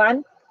akong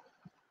kuan.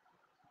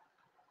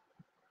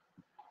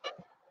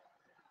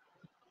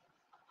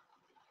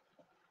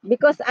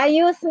 Because I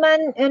use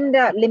man in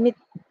the limit,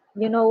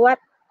 you know what?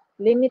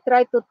 Let me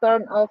try to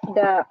turn off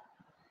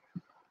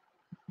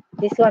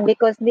this one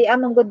because di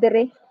amang good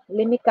dere.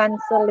 Let me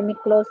cancel, let me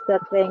close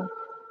that thing.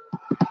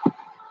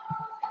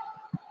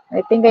 I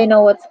think I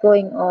know what's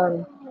going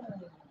on.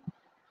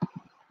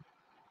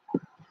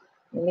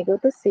 Let me go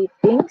to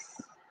settings.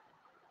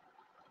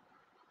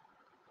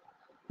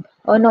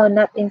 Oh no,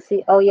 not in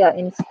oh yeah,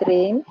 in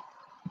stream.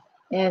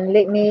 And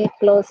let me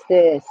close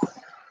this.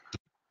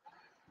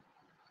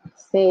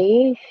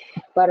 Save.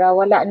 para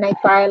wala na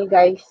file,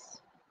 guys.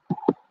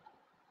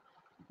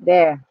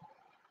 There.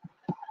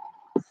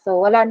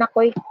 So, wala na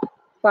ko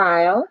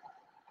file.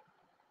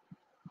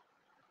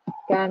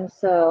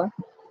 Cancel.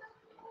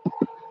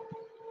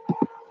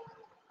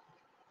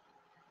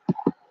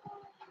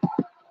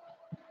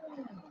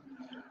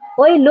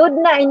 Oy, load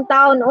na in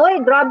town.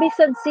 Oy, grabe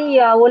sad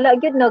siya. Wala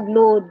gyud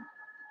nag-load.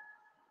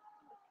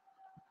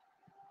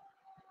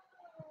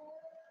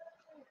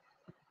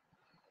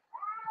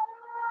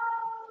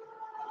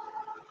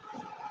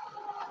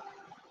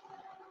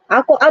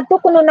 Ako adto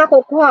kuno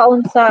nako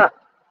kuhaon sa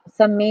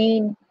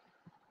main.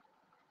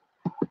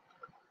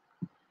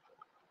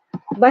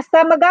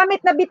 Basta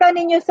magamit na bitaw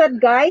ninyo sad,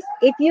 guys.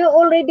 If you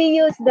already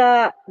use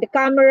the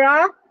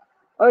camera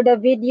or the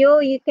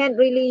video, you can't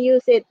really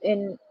use it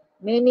in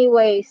many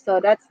ways. So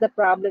that's the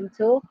problem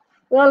too.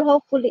 Well,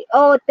 hopefully,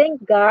 oh,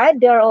 thank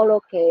God they're all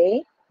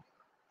okay.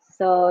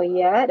 So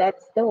yeah,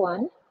 that's the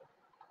one.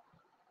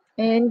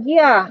 And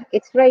yeah,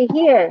 it's right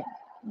here.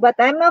 But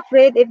I'm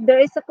afraid if there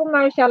is a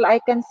commercial,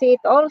 I can see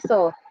it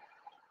also,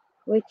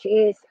 which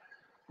is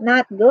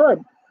not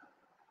good.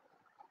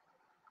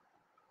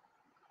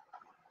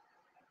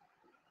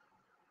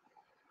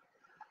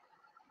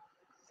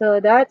 So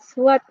that's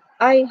what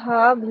I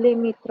have. Let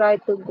me try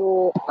to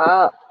go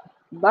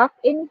back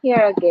in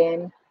here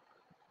again.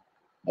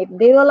 If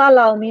they will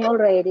allow me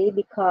already,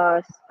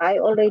 because I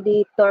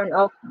already turned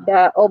off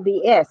the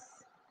OBS.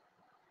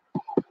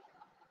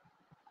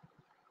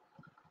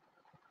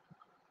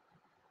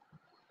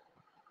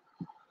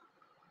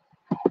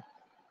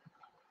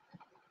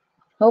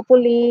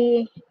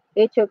 Hopefully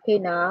it's okay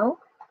now.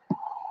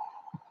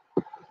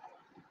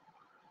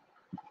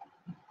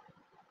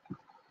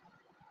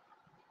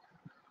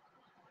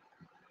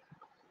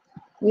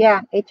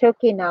 Yeah, it's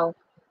okay now.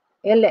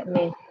 You let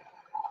me.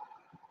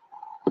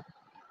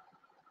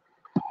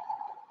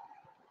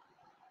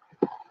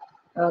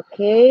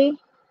 Okay.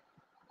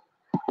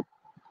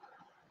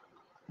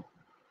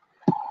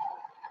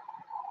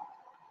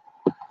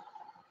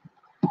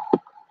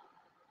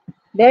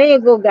 There you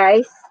go,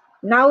 guys.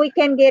 Now we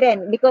can get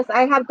in because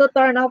I have to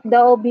turn off the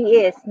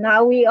OBS.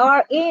 Now we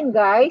are in,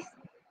 guys.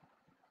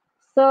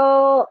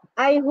 So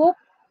I hope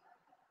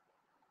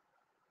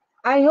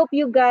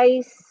you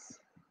guys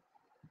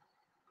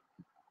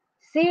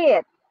see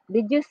it.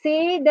 Did you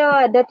see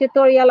the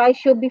tutorial I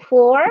showed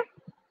before?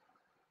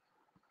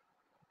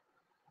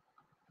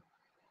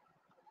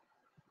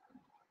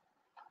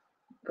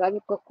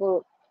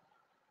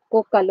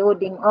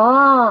 Loading.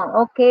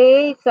 Oh,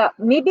 okay. So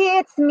maybe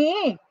it's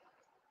me.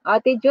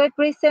 Ate Joy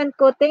present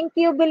ko. Thank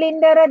you,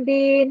 Belinda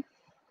Radin.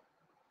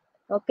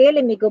 Okay,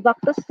 let me go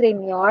back to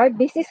StreamYard.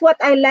 This is what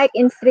I like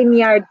in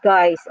StreamYard,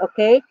 guys.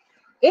 Okay,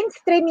 in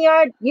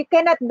StreamYard, you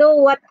cannot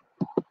do what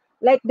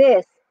like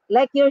this,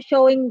 like you're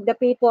showing the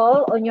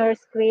people on your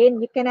screen.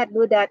 You cannot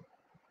do that.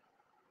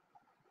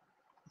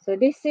 So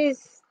this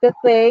is the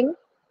thing,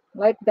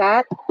 like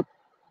that.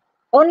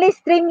 Only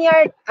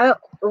StreamYard,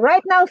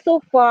 right now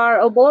so far,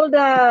 of all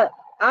the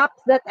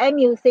apps that I'm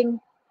using,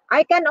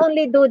 I can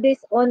only do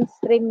this on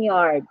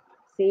StreamYard.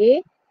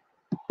 See?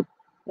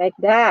 Like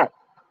that.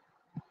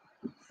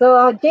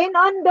 So, Jane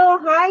Ondo,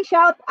 hi,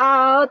 shout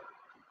out.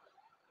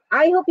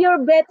 I hope you're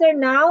better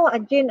now,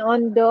 Jane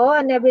Ondo,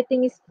 and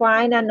everything is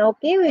fine and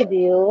okay with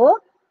you.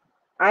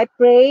 I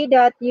pray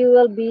that you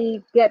will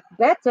get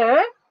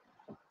better.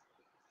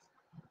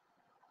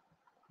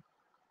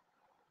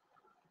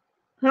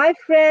 Hi,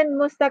 friend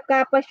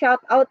Mustakapa,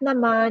 shout out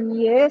naman.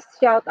 Yes,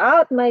 shout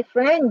out, my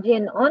friend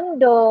Jane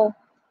Ondo.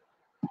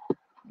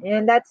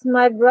 And that's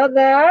my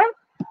brother,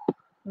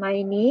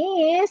 my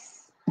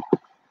niece,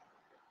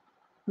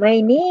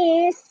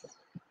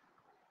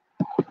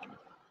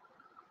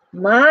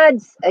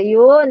 Mads,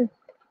 ayun.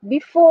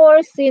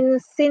 Before,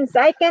 since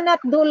I cannot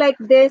do like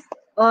this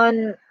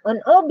on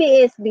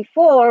OBS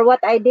before,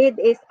 what I did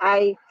is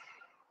I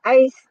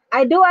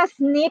do a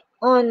snip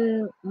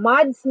on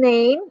Mads'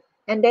 name,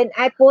 and then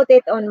I put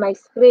it on my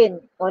screen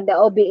on the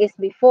OBS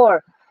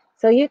before.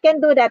 So you can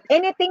do that.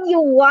 Anything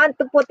you want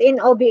to put in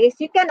OBS,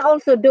 you can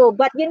also do,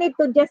 but you need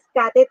to just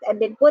cut it and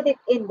then put it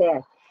in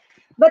there.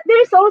 But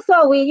there's also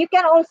a way you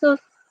can also,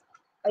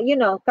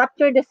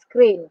 capture the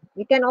screen.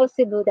 You can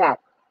also do that.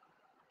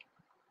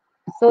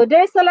 So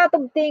there's a lot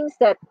of things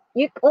that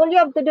all you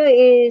have to do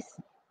is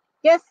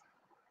just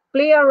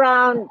play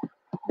around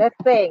the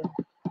thing.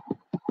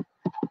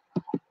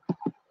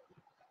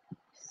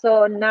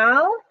 So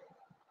now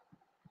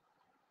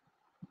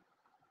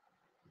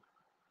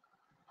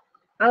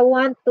I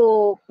want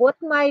to put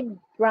my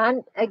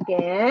brand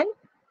again,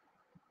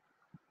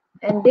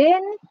 and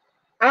then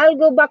I'll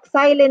go back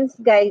silent,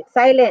 guys,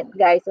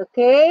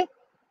 okay?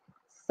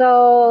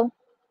 So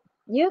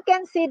you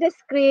can see the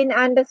screen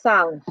and the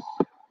sounds.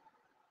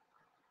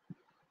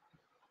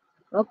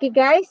 Okay,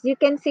 guys, you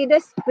can see the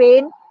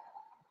screen.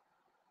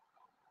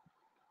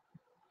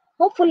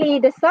 Hopefully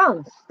the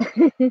sounds.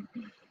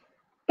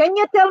 Can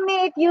you tell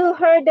me if you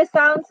heard the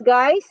sounds,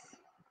 guys?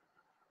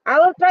 I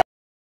will try.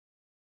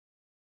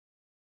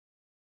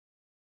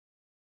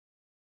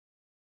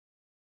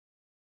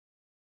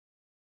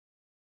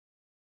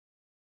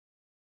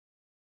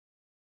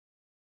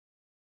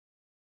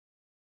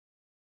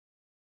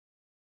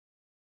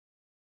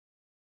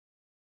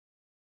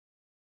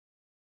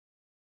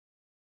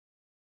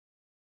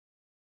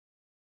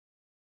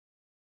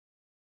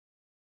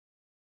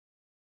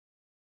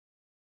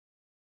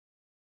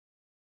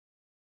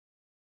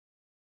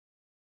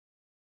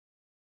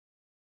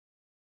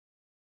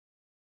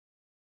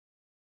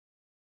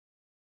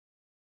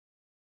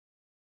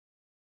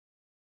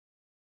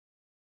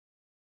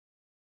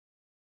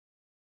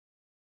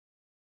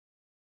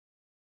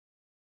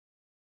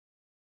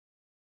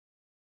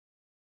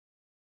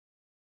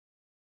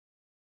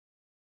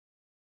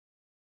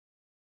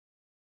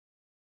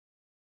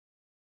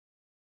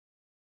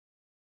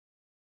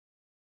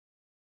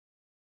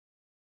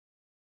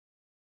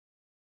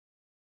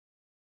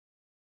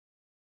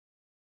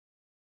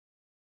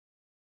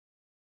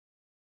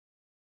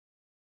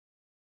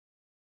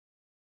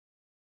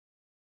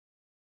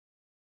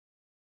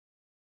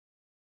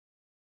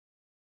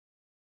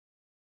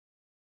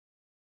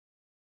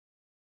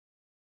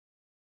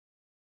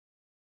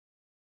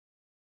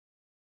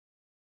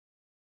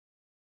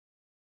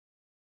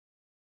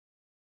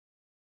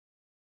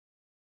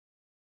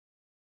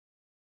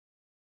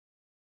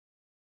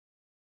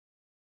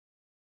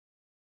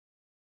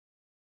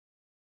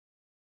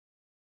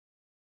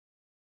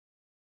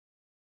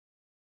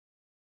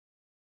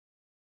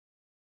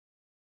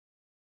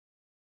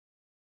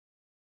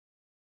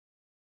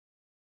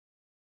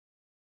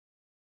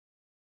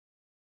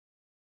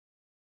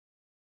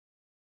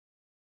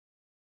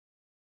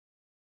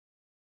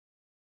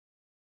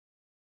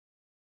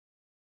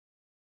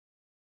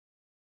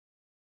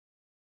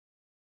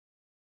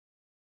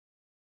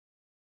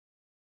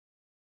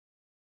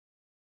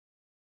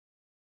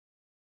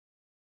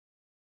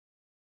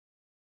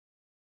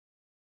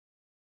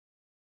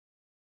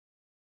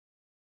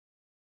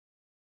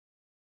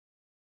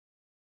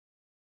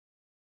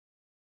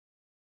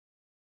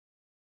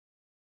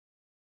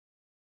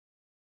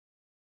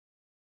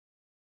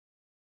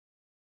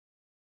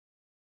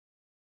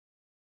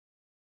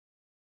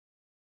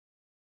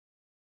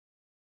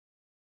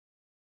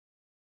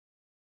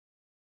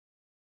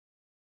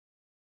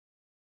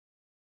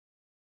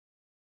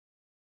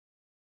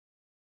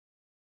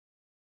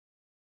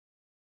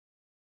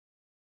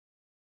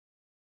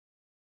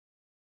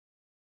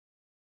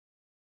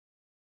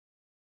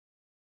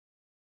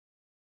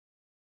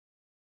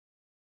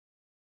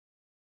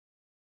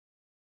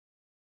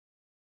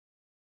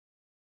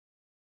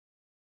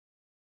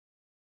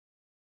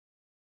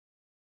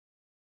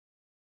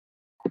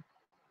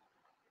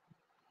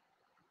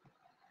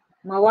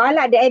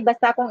 Mawala di ay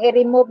basta kung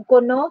i-remove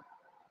ko, no?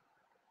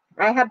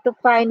 I have to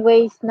find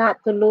ways not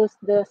to lose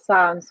the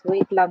sounds.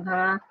 Wait lang,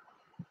 ha?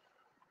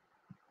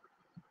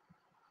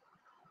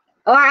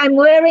 Oh, I'm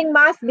wearing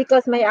mask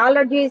because my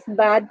allergy is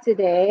bad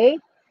today.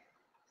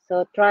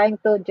 So trying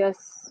to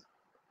just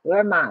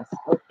wear mask.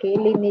 Okay,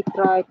 let me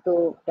try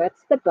to,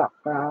 that's the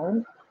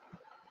background.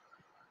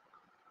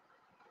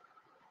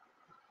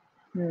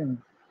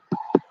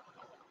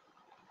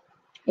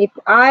 If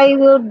I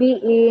will be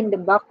in, the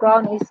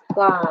background is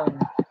calm.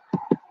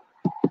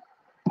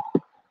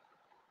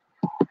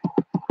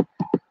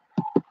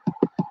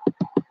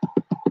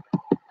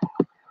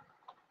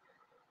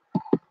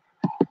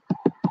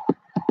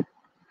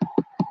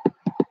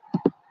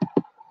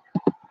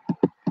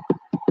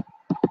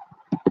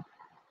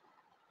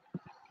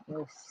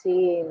 Let's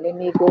see. Let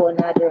me go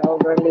another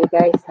overlay,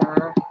 guys,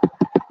 huh?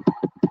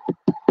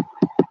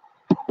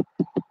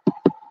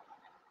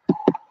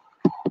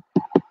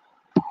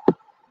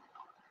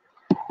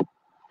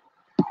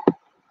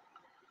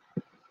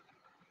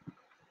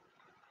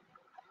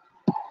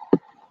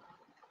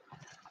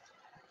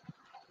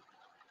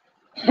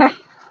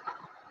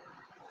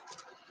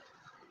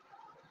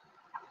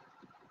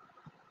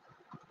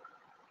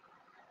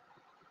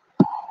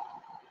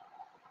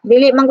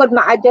 Dili man gud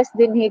ma-adjust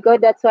din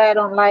higo. That's why I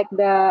don't like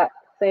the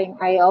thing.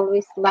 I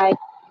always like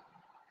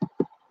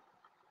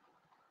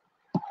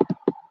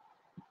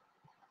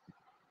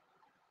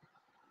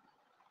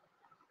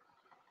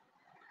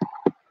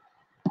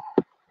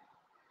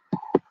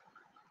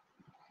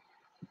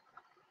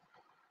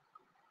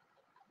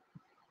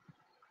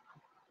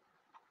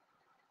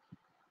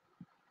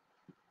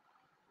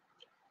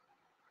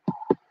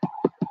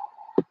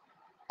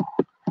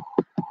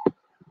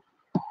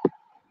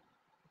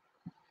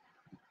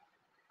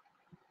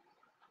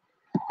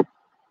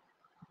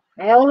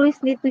I always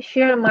need to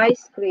share my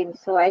screen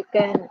so I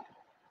can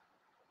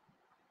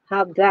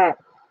have that.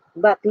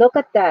 But look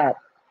at that.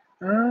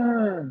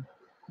 I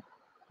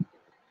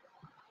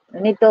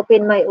need to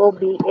open my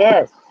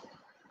OBS.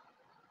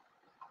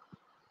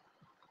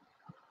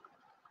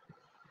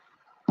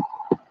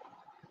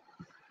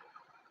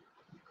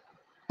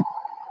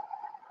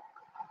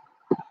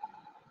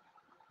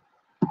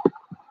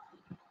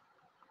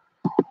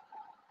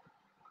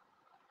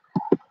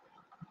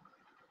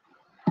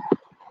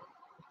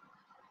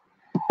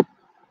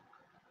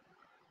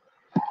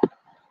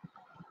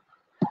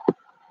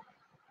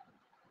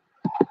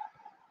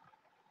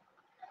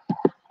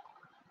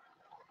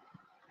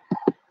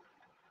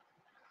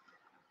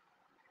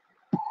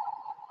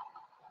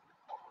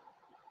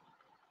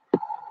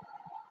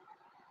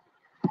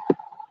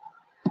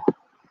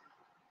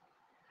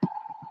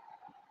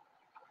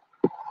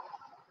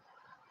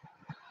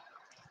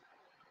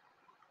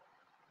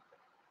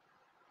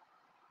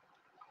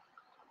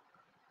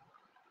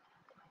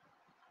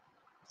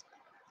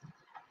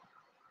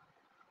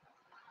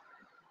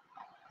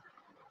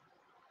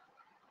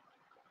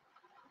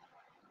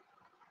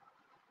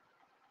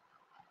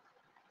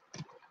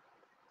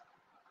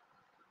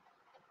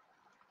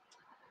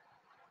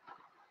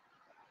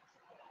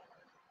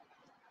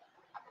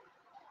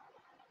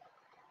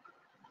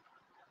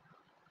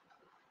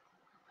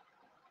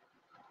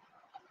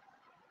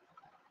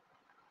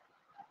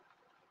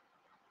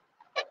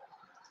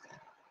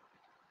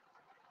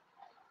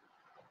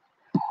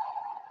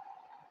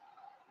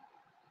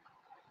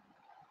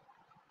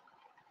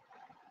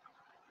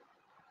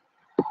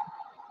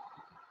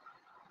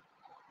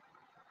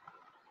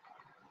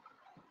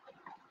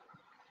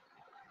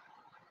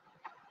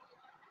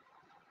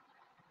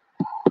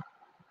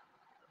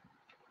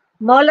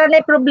 Mola na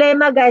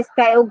problema, guys,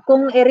 kay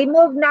kung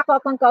i-remove na ako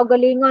akong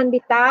kaugalingon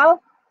bitaw,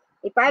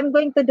 if I'm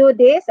going to do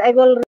this, I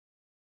will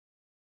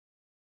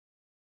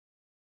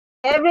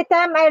every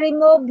time I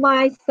remove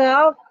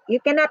myself,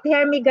 you cannot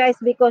hear me, guys,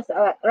 because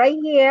right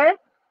here,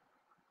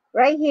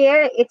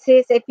 it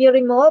says if you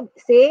remove,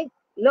 see,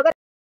 look at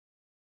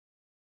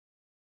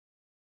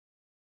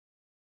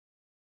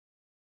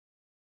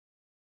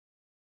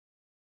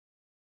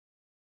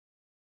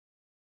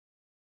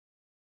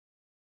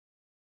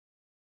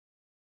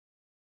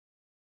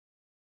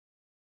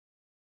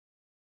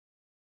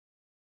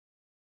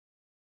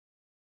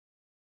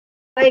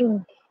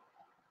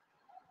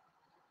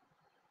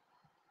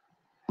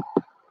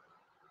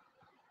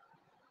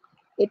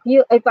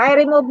if I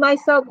remove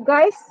myself,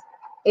 guys,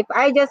 if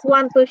I just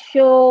want to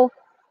show,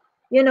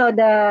 you know,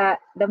 the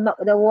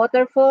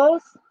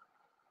waterfalls,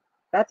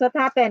 that's what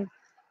happened.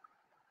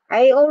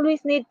 I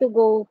always need to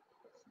go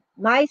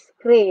my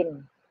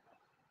screen,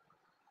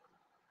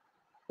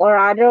 or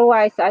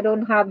otherwise I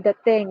don't have the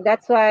thing.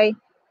 That's why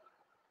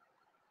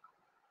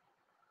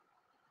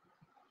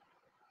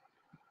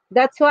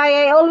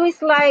I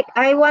always like,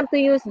 I want to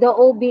use the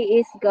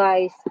OBS,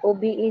 guys.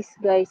 OBS,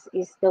 guys,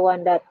 is the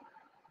one that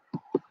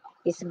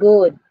is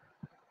good.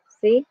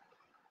 See?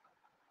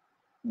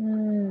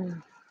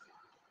 But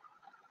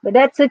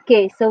that's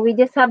okay. So we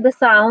just have the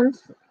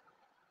sounds,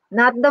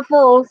 not the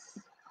false.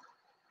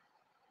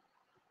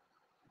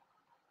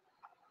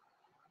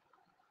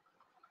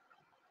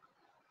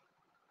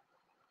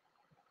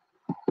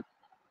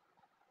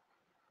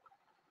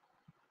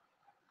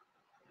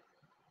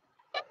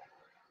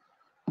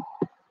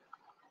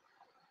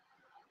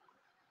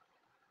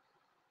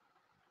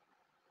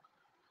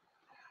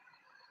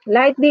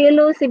 Light the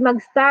elusive,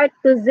 mag-start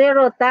to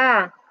 0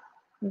 ta.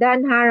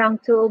 Dan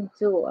harang tube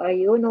 2.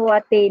 Ayun,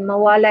 wati,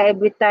 mawala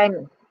every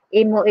time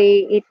imo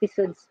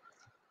episodes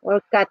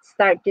or cut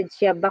started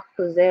siya back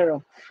to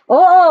 0.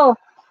 Oo!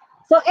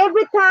 So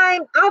every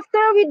time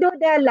after we do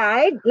the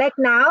live, like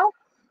now,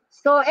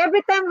 so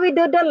every time we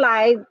do the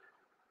live,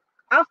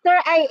 after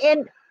I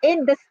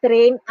end the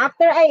stream,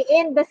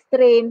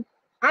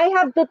 I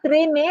have to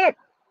trim it.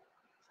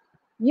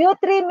 You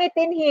trim it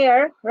in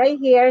here, right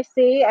here.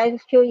 See, I'll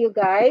show you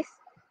guys.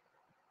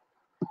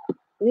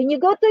 When you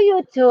go to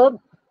YouTube,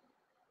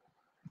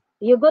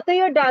 you go to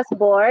your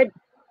dashboard.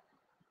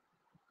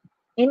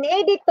 In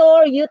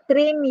editor, you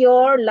trim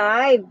your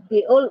live.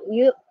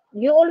 You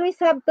always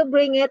have to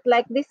bring it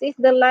like this is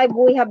the live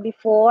we have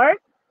before.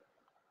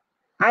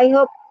 I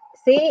hope,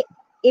 see,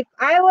 if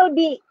I will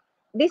be,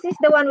 this is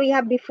the one we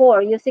have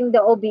before using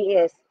the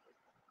OBS.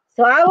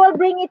 So I will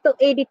bring it to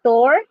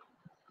editor.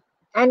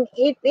 And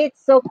if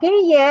it's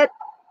okay yet,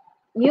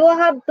 you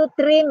have to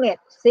trim it.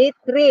 See,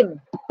 trim.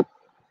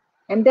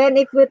 And then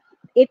if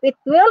it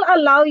will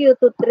allow you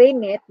to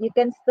trim it, you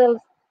can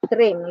still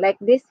trim like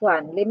this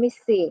one. Let me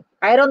see.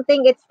 I don't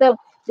think it's still,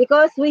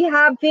 because we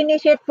have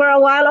finished it for a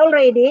while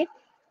already.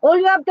 All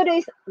you have to do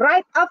is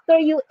right after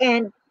you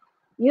end,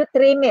 you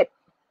trim it.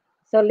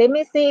 So let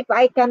me see if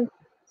I can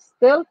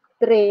still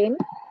trim.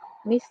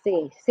 Let me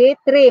see. See,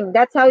 trim.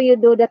 That's how you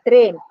do the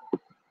trim.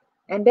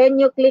 And then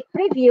you click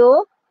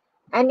preview.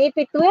 And if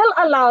it will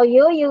allow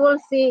you, you will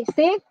see.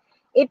 See,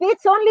 if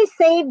it's only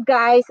save,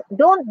 guys,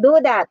 don't do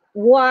that.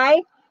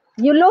 Why?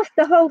 You lose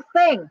the whole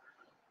thing.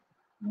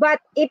 But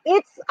if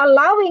it's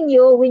allowing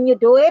you, when you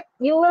do it,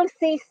 you will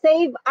see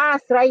save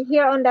as right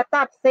here on the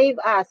top, save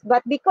as.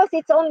 But because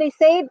it's only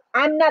save,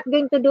 I'm not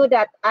going to do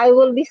that. I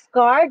will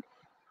discard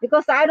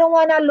because I don't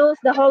want to lose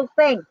the whole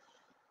thing.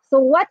 So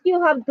what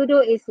you have to do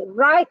is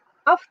right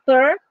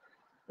after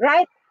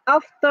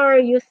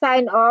you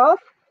sign off,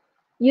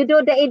 you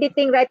do the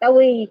editing right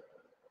away.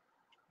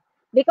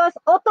 Because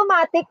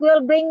automatic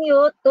will bring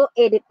you to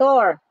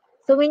editor.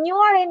 So when you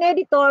are in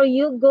editor,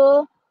 you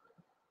go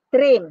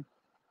trim.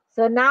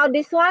 So now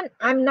this one,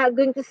 I'm not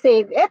going to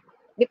save it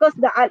because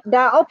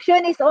the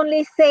option is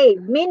only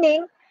save,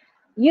 meaning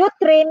you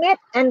trim it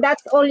and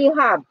that's all you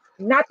have,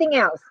 nothing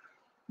else.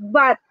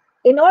 But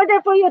in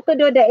order for you to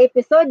do the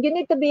episode, you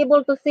need to be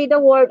able to see the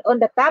word on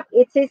the top.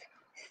 It says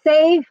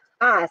save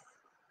as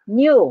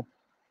new.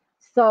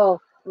 So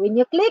when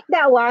you click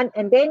that one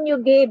and then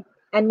you give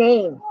a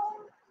name,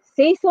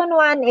 Season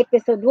 1,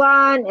 Episode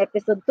 1,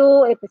 Episode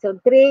 2,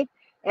 Episode 3,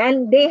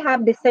 and they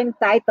have the same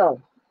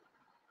title.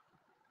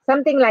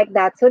 Something like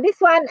that. So this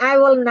one, I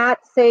will not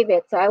save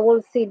it. So I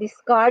will see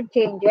discard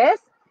changes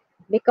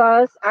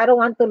because I don't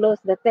want to lose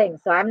the thing.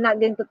 So I'm not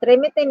going to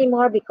trim it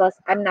anymore because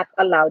I'm not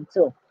allowed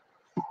to.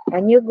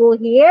 And you go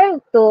here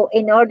to,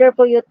 in order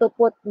for you to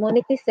put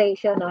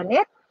monetization on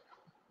it.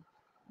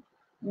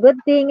 Good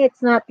thing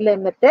it's not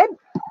limited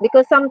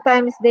because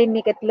sometimes they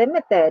make it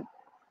limited.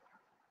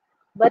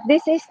 But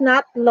this is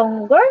not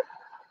longer.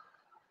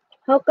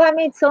 How come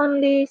it's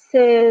only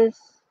says,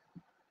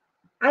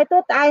 I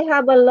thought I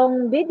have a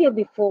long video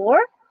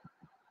before,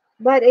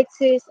 but it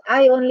says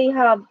I only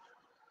have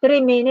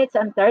 3 minutes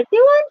and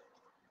 31?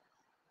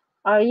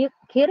 Are you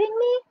kidding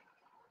me?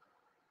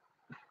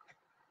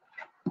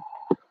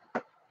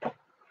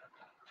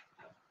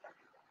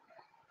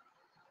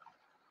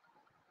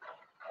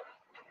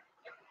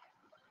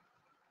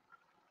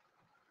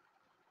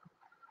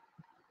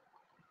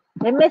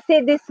 Let me see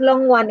this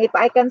long one, if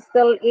I can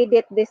still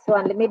edit this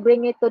one. Let me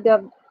bring it to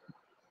the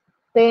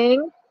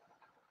thing.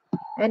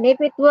 And if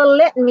it will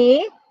let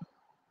me,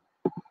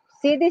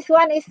 see this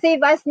one is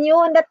save as new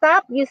on the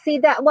top. You see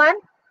that one?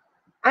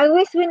 I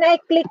wish when I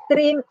click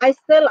trim, I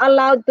still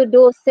allowed to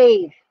do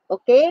save.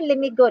 Okay, let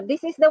me go.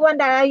 This is the one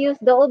that I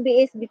used the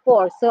OBS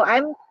before. So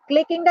I'm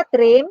clicking the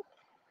trim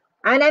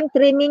and I'm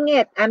trimming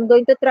it. I'm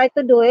going to try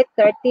to do it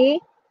 30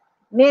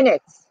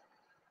 minutes.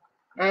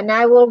 And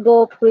I will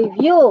go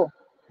preview.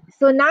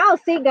 So now,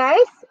 see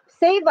guys,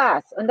 save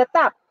as on the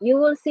top. You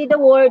will see the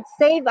word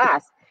save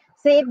as.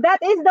 So if that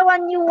is the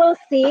one you will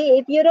see,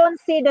 if you don't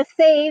see the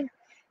save,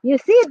 you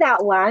see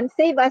that one,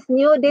 save as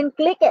new, then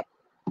click it.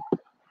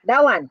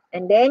 That one.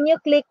 And then you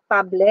click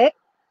public.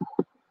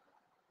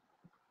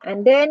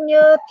 And then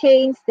you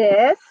change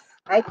this.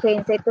 I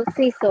change it to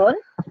season.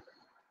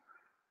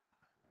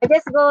 I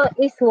just go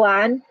is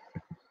one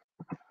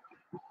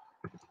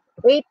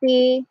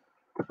 80